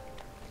it is.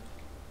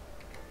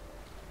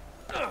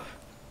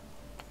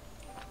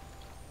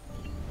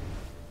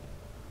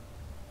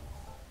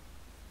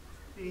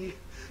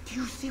 Do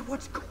you see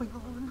what's going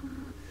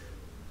on?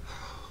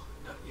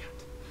 Not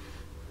yet,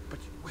 but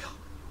you will.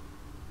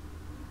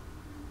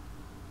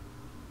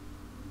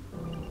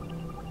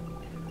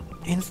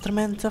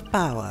 Instrument of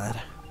power.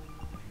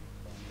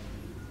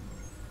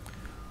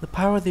 The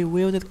power they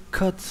wielded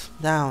cuts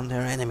down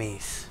their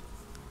enemies.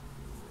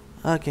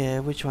 Okay,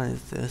 which one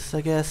is this?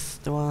 I guess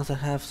the ones that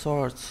have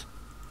swords.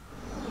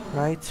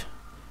 Right?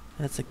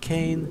 That's a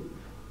cane.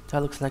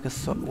 That looks like a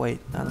sword.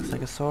 Wait, that looks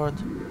like a sword.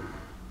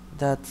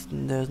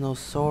 There's no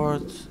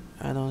sword.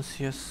 I don't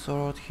see a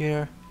sword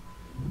here.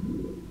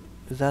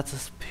 That's a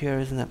spear,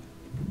 isn't it?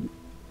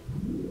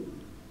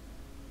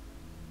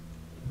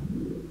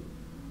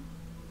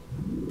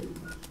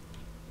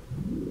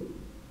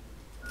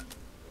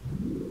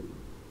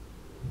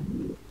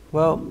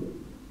 Well,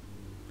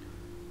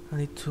 I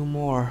need two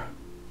more.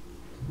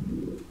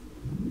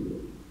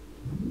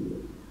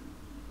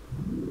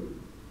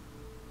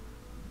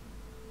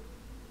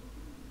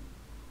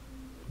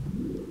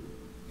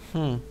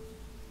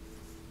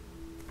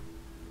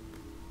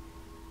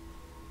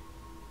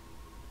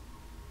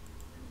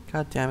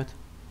 God damn it.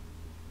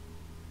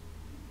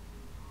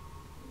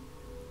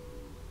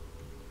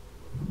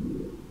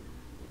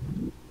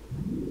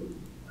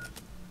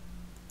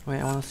 Wait,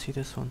 I want to see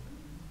this one.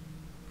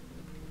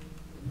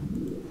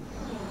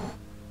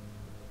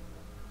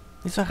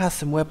 This one has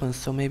some weapons,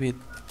 so maybe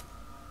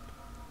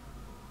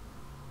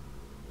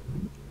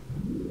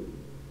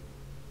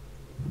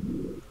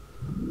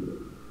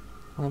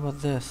what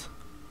about this?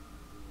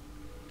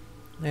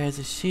 There's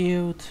a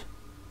shield.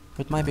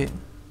 It might be.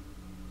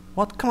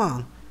 What? Come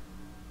on.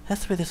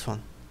 Has to be this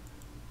one.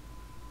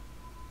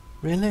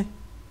 Really?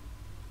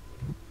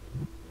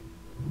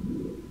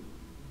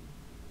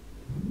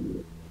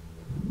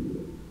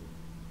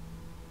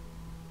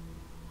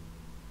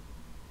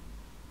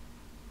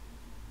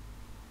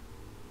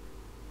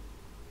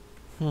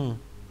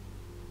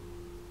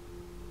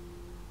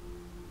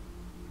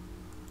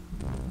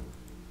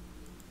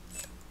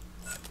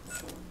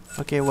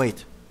 Okay,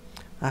 wait.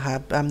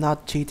 I'm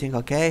not cheating,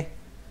 okay?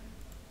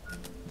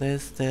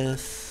 This, and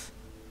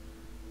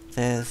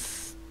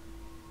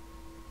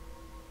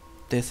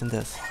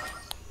this.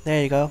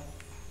 There you go.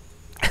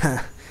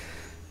 I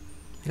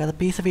got a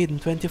piece of Eden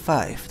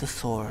 25, the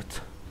sword.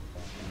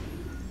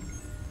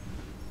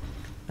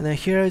 And then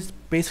here is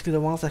basically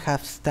the ones that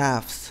have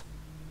staffs.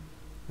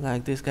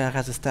 Like this guy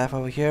has a staff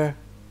over here.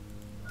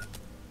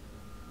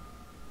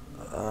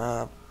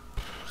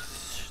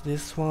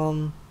 This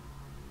one,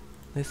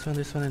 and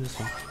this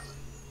one.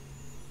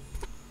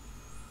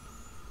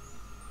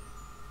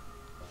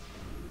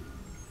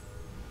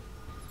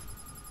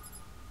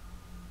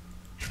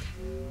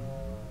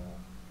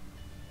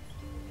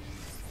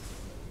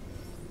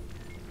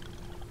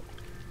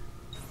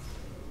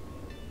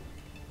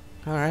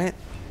 Alright.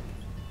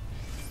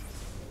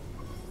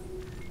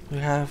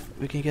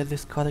 We can get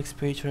this codex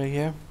page right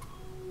here.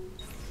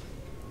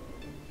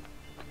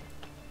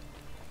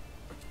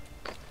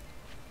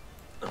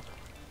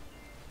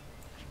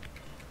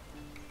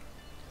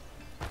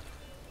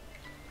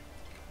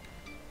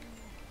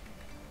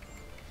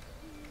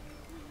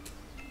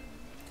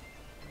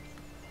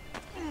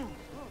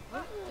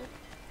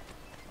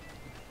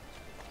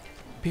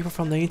 people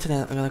from the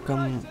internet are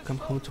gonna come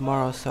home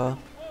tomorrow, so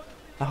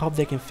I hope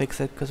they can fix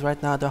it, because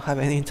right now I don't have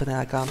any internet.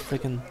 I can't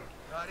freaking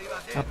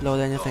upload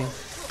anything.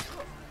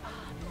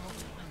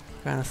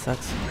 Kinda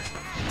sucks.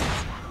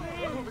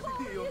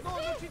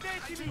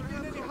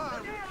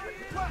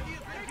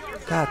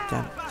 God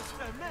damn.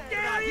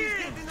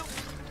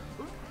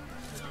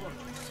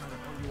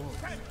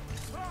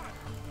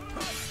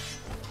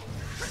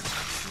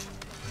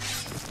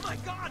 My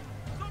God!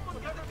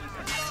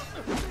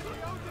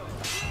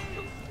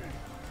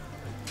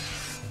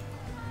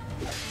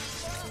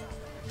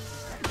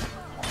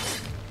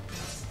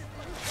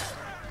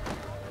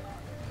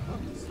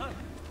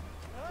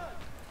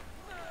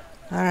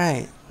 All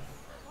right.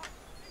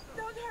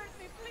 Don't hurt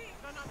me, please!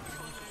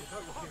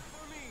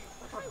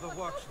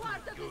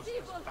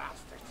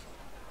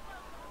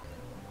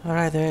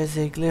 Alright, there is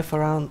a glyph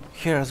around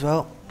here as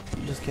well.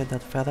 Just get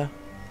that feather.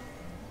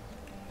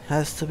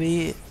 Has to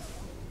be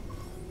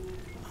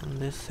on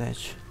this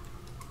edge.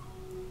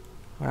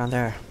 Around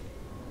there.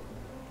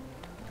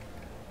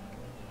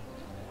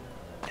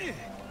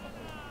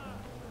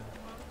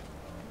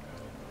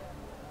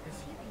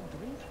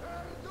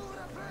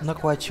 Not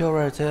quite sure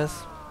where it is.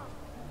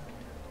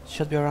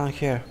 Should be around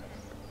here.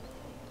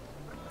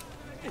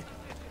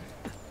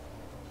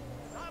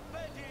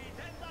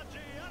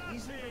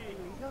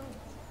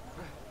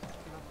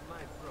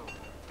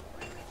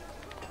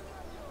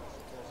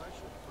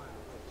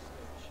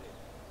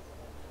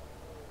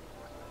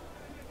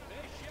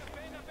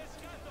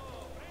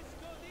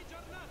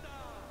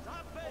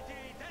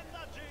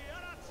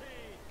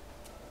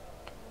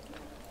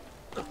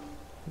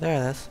 There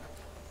it is.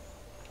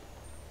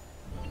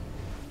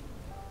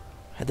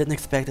 I didn't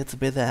expect it to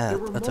be that They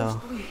were at all.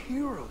 mostly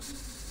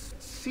heroes.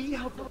 See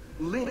how the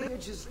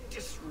lineage is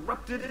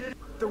disrupted?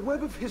 The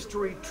web of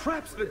history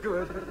traps the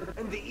good,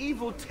 and the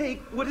evil take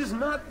what is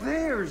not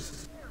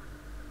theirs.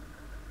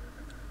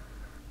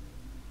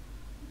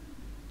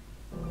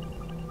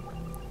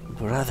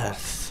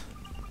 Brothers.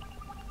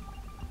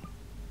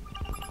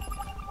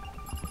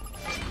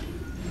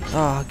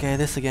 Oh, okay,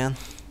 this again.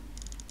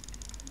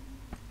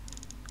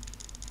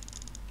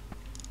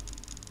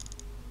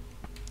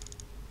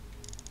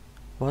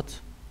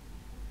 What?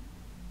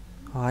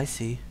 Oh, I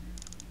see.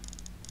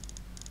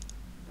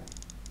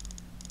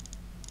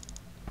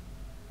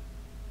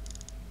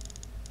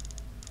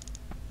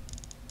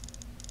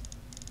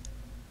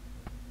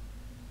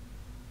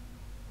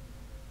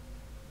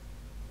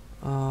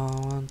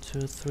 One,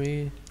 two,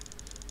 three,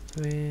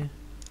 three,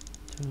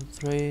 two,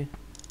 three,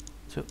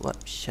 two. What?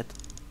 Shit.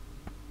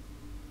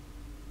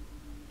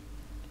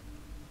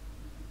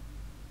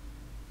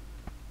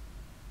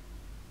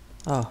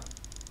 Oh.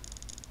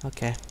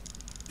 Okay.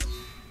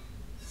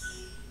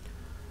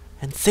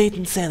 And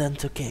Satan said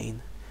unto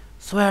Cain,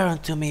 Swear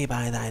unto me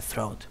by thy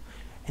throat,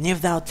 and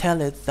if thou tell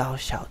it, thou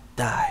shalt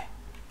die.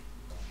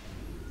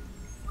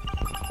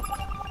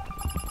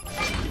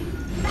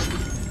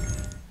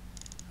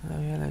 Oh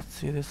yeah, let's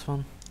see this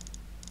one.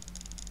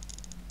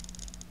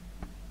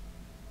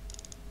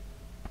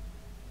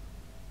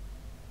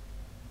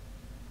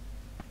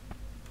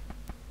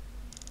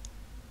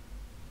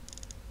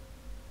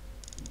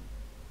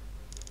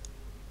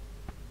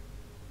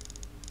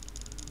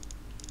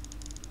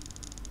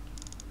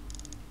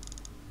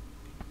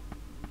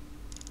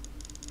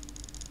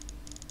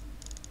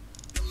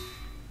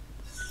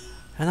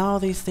 And all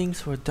these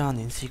things were done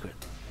in secret.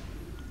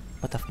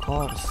 But of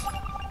course...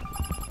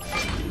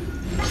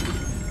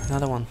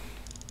 Another one.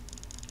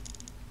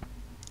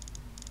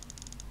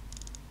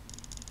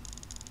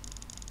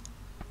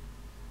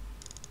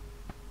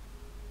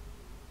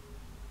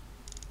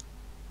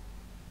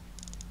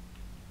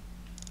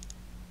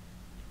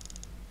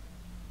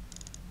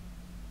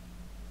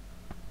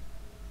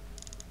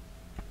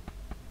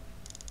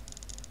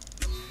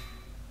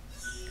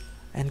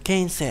 And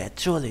Cain said,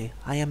 Truly,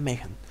 I am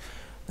Mayhem,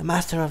 the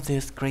master of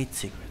this great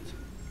secret.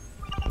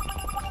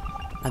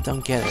 I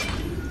don't get it.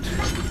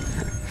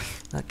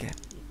 Okay.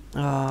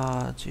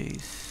 Ah,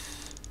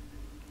 jeez.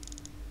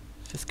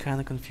 It's just kind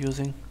of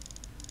confusing.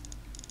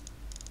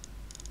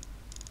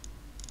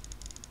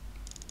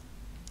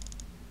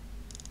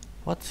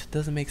 What?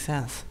 Doesn't make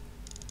sense.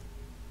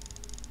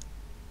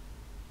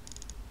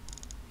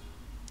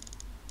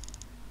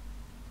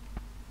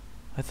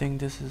 I think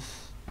this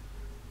is...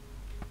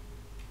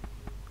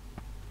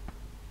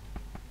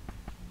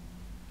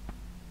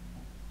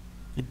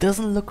 It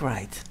doesn't look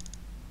right.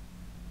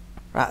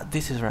 Right,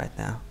 this is right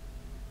now.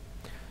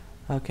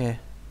 Okay.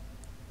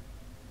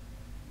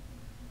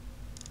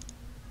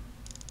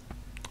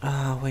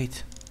 Ah,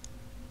 wait.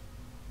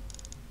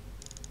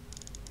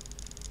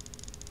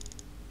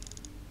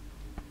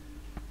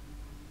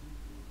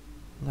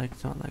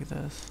 Like, not like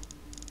this.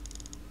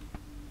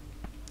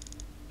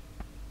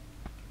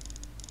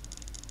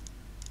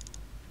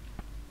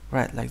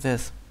 Right, like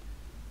this.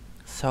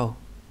 So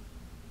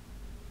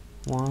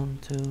 1,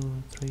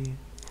 2, 3,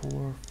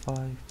 4,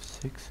 5,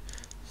 6,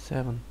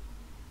 7.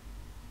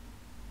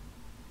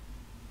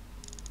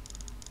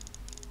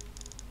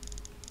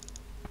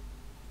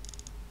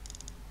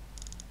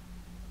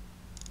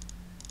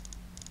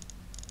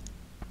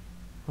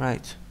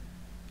 Right.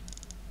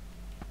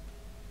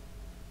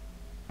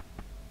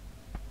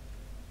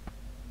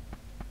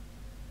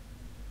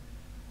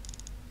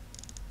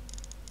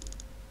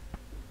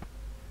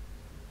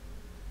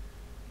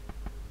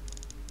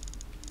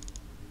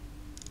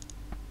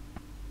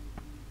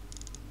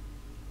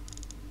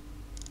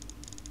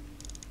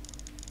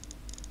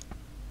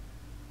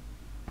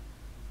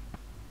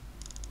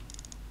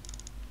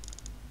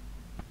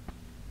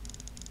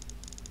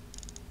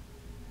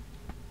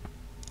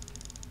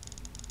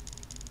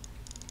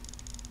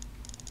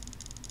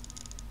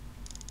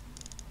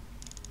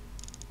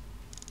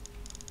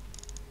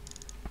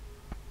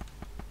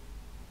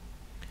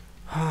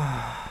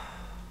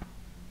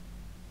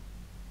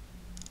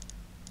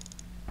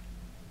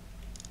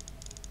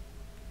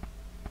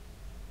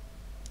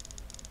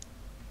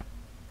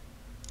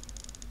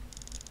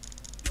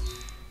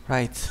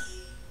 Right.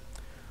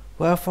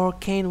 Wherefore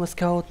Cain was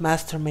called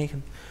Master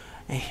Maker,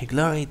 and he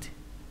gloried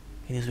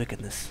in his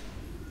wickedness.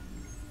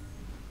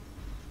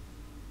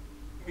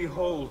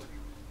 Behold,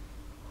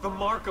 the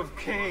mark of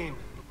Cain.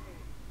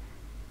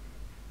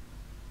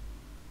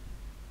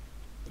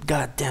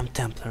 Goddamn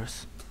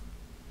Templars.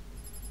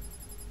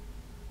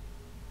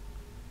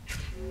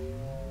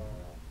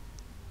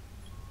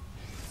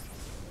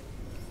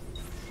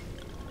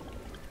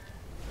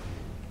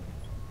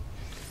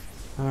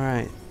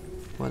 Alright,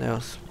 what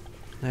else?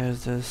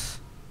 There's this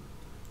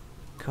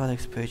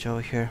codex page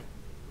over here.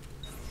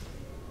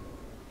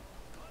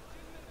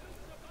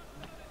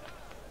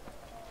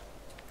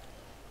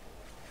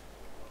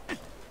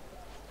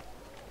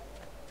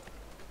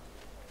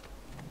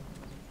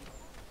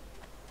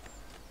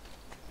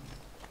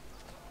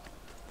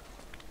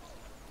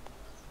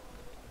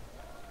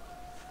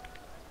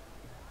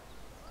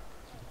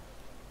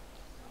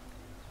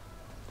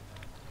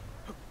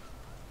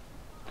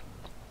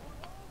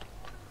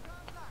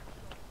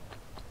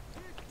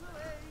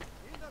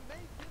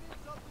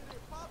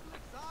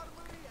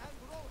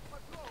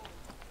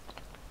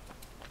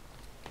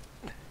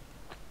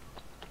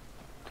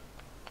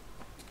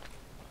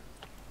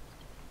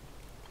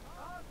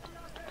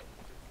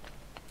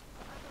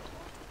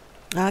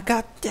 Ah,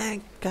 god dang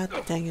it, god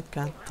dang it,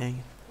 god dang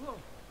it.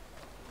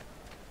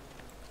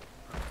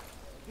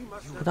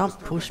 Don't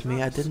push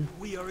me, I didn't.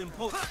 We are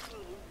imposed.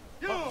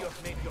 You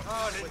have made your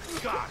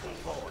with God,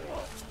 boy.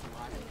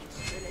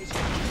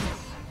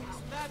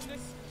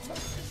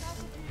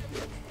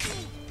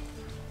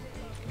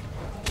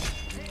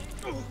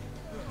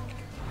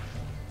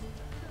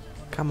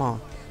 Come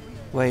on.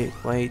 Wait,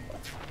 wait.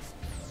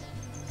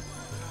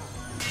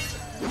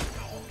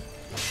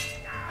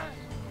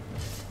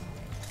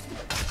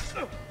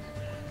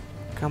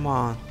 Come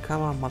on,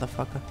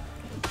 motherfucker.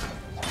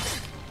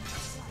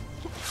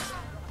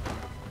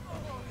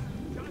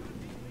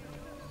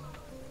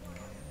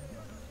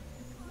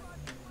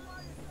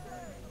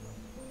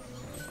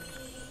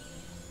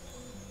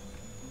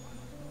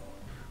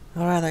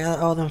 Alright, I got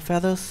all them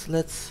feathers.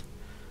 Let's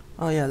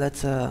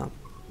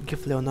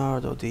give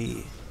Leonardo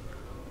the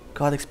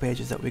codex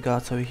pages that we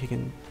got so he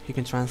can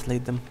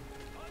translate them.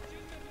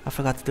 I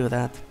forgot to do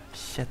that.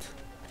 Shit.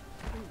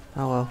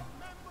 Oh well.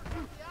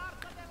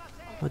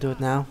 We'll do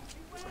it now.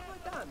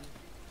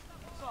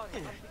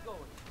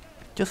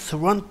 Just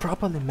run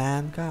properly,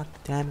 man. God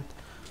damn it.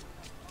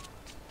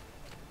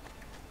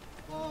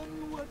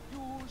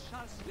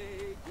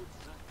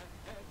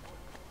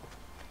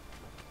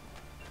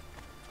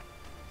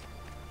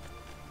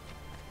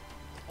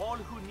 All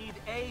who need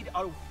aid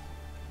are...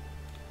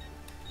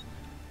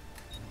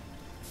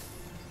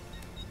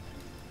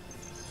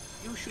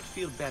 You should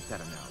feel better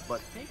now, but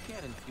take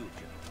care in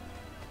future.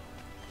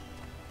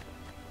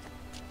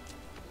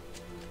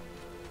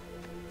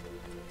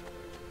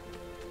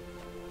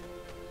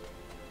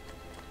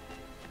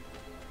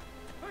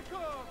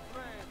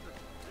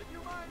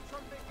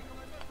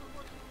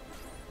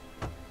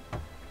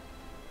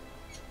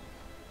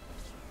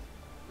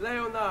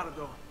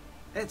 Leonardo.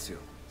 Ezio,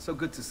 so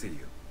good to see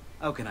you.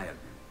 How can I help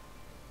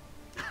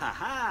you?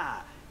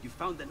 Ha! You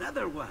found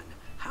another one.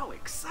 How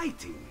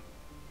exciting!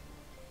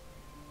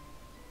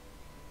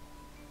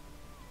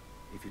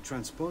 If you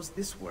transpose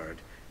this word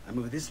and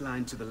move this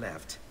line to the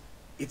left,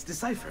 it's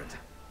deciphered.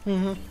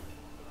 Mm-hmm.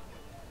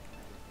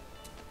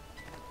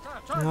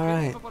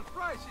 Alright.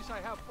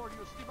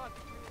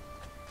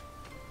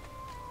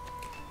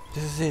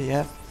 This is it,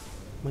 yeah?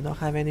 We don't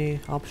have any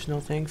optional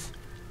things.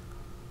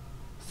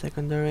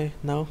 Secondary,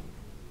 no.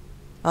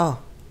 Oh.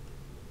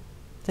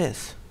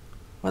 This.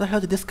 Where the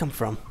hell did this come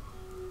from?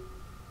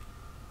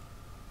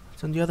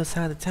 It's on the other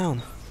side of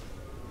town.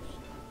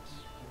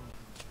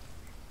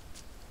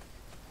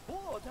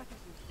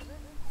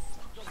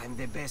 I'm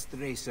the best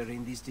racer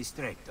in this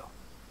distretto.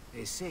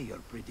 They say you're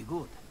pretty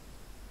good.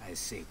 I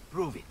say,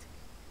 prove it.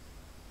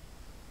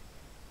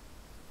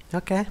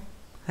 Okay,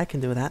 I can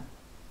do that.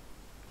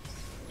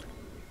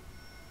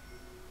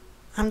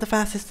 I'm the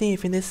fastest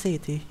thief in this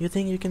city. You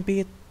think you can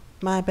beat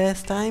my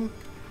best time?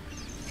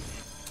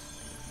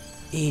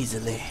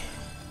 Easily.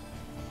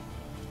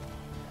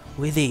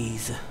 With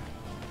ease.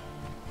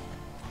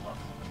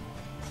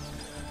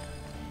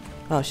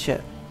 Oh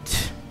shit.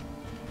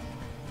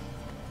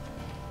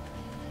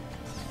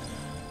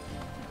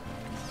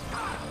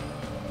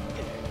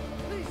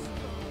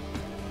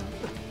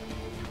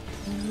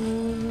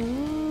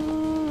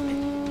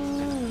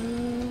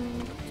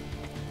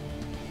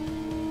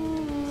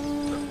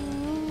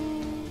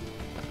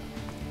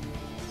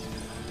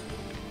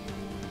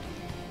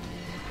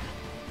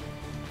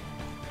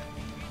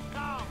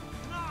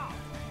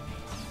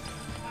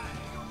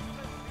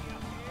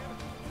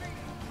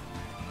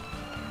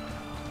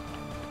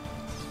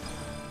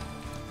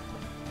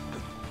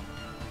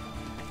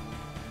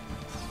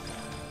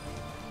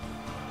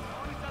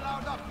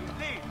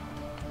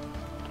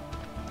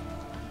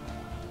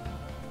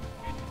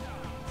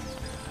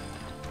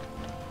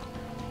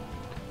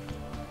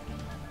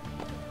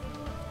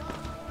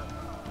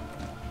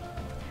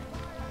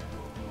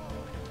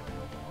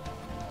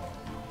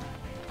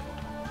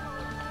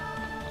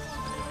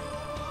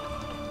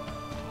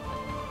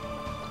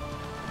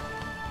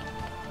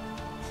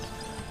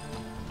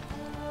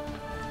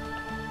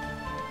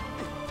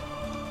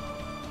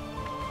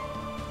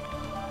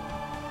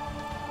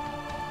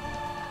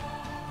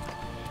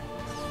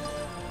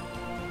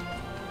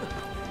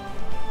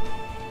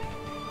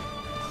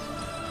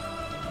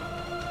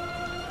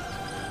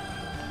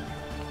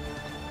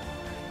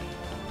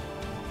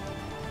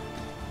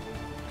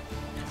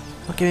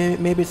 Okay,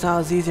 maybe it's not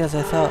as easy as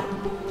I thought.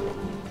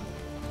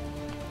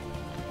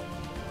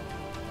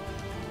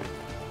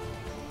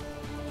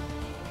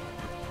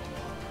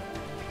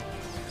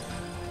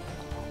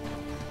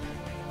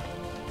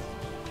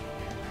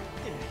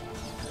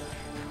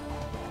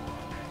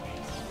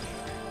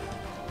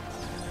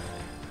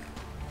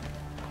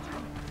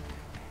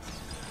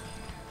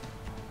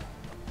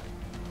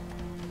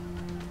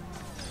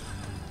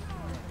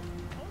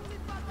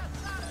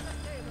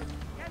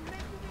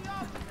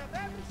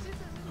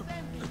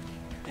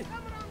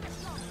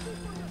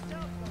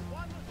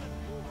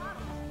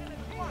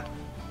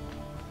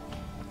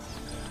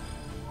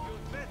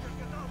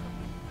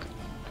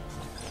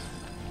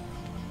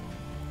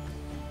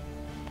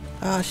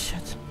 Ah,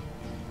 shit.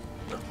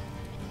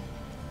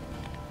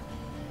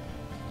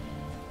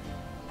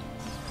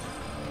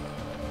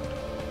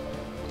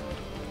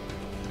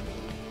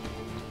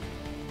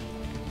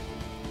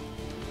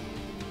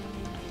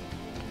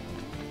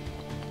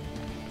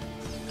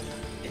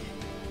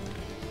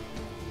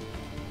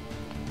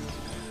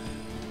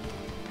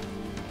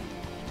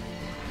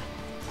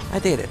 I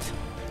did it.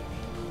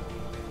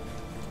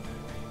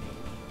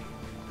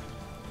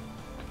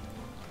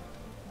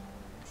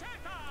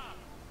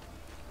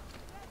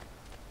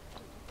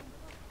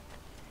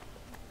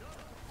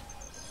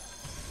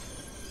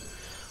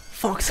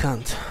 Fox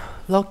Hunt.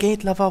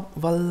 Locate La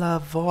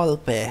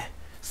Volpe.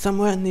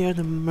 Somewhere near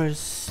the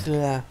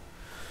Mersla.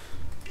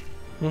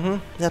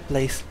 That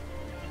place.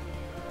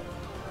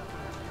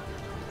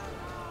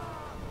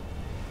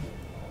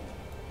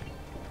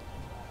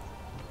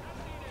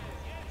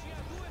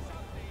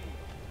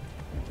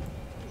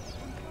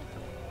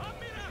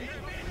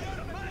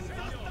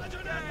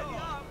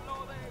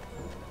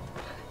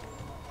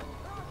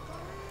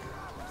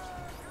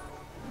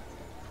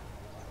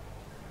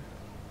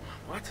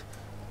 What?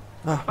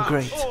 Oh,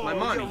 great. Oh, My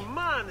money. Your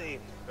money.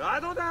 I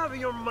don't have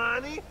your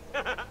money.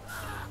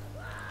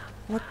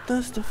 What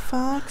does the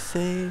fox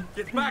say?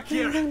 Get back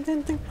here.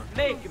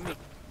 Make me.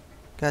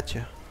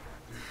 Gotcha.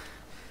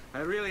 I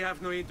really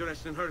have no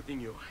interest in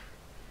hurting you.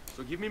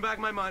 So give me back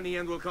my money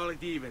and we'll call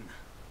it even.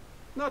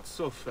 Not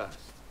so fast.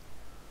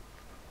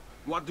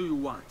 What do you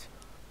want?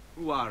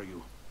 Who are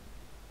you?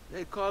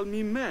 They call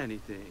me many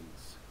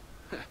things.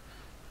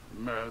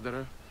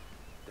 Murderer,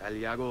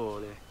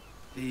 tagliagole,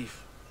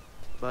 thief.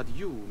 But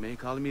you may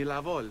call me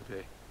La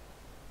Volpe.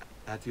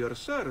 At your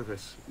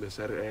service,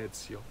 Messer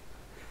Ezio.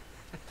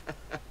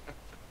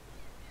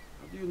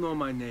 How do you know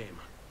my name?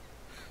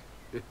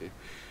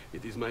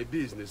 It is my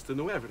business to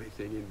know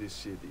everything in this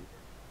city.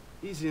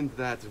 Isn't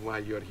that why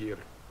you're here?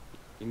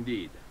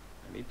 Indeed.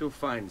 I need to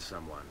find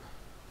someone.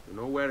 To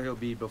know where he'll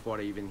be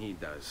before even he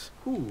does.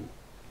 Who?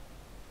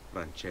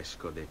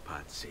 Francesco de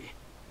Pazzi.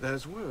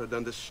 There's word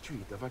on the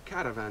street of a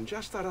caravan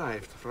just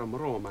arrived from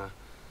Roma.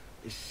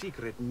 A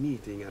secret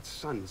meeting at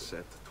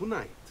sunset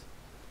tonight.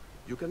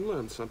 You can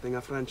learn something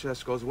of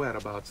Francesco's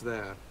whereabouts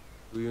there.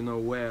 Do you know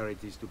where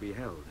it is to be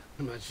held?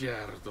 Ma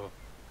certo.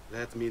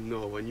 Let me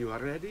know when you are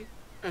ready,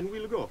 and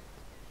we'll go.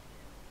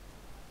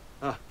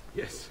 Ah,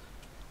 yes.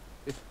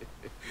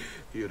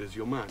 Here is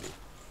your money.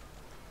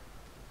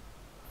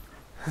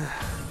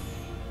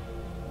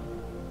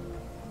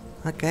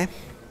 Okay.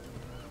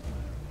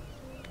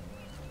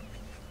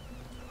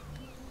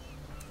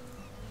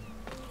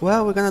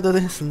 Well, we're gonna do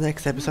this in the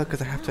next episode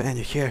because I have to end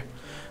it here.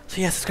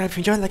 So yeah, subscribe if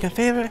you enjoyed, like and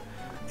favorite,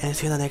 and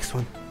see you in the next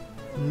one.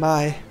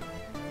 Bye.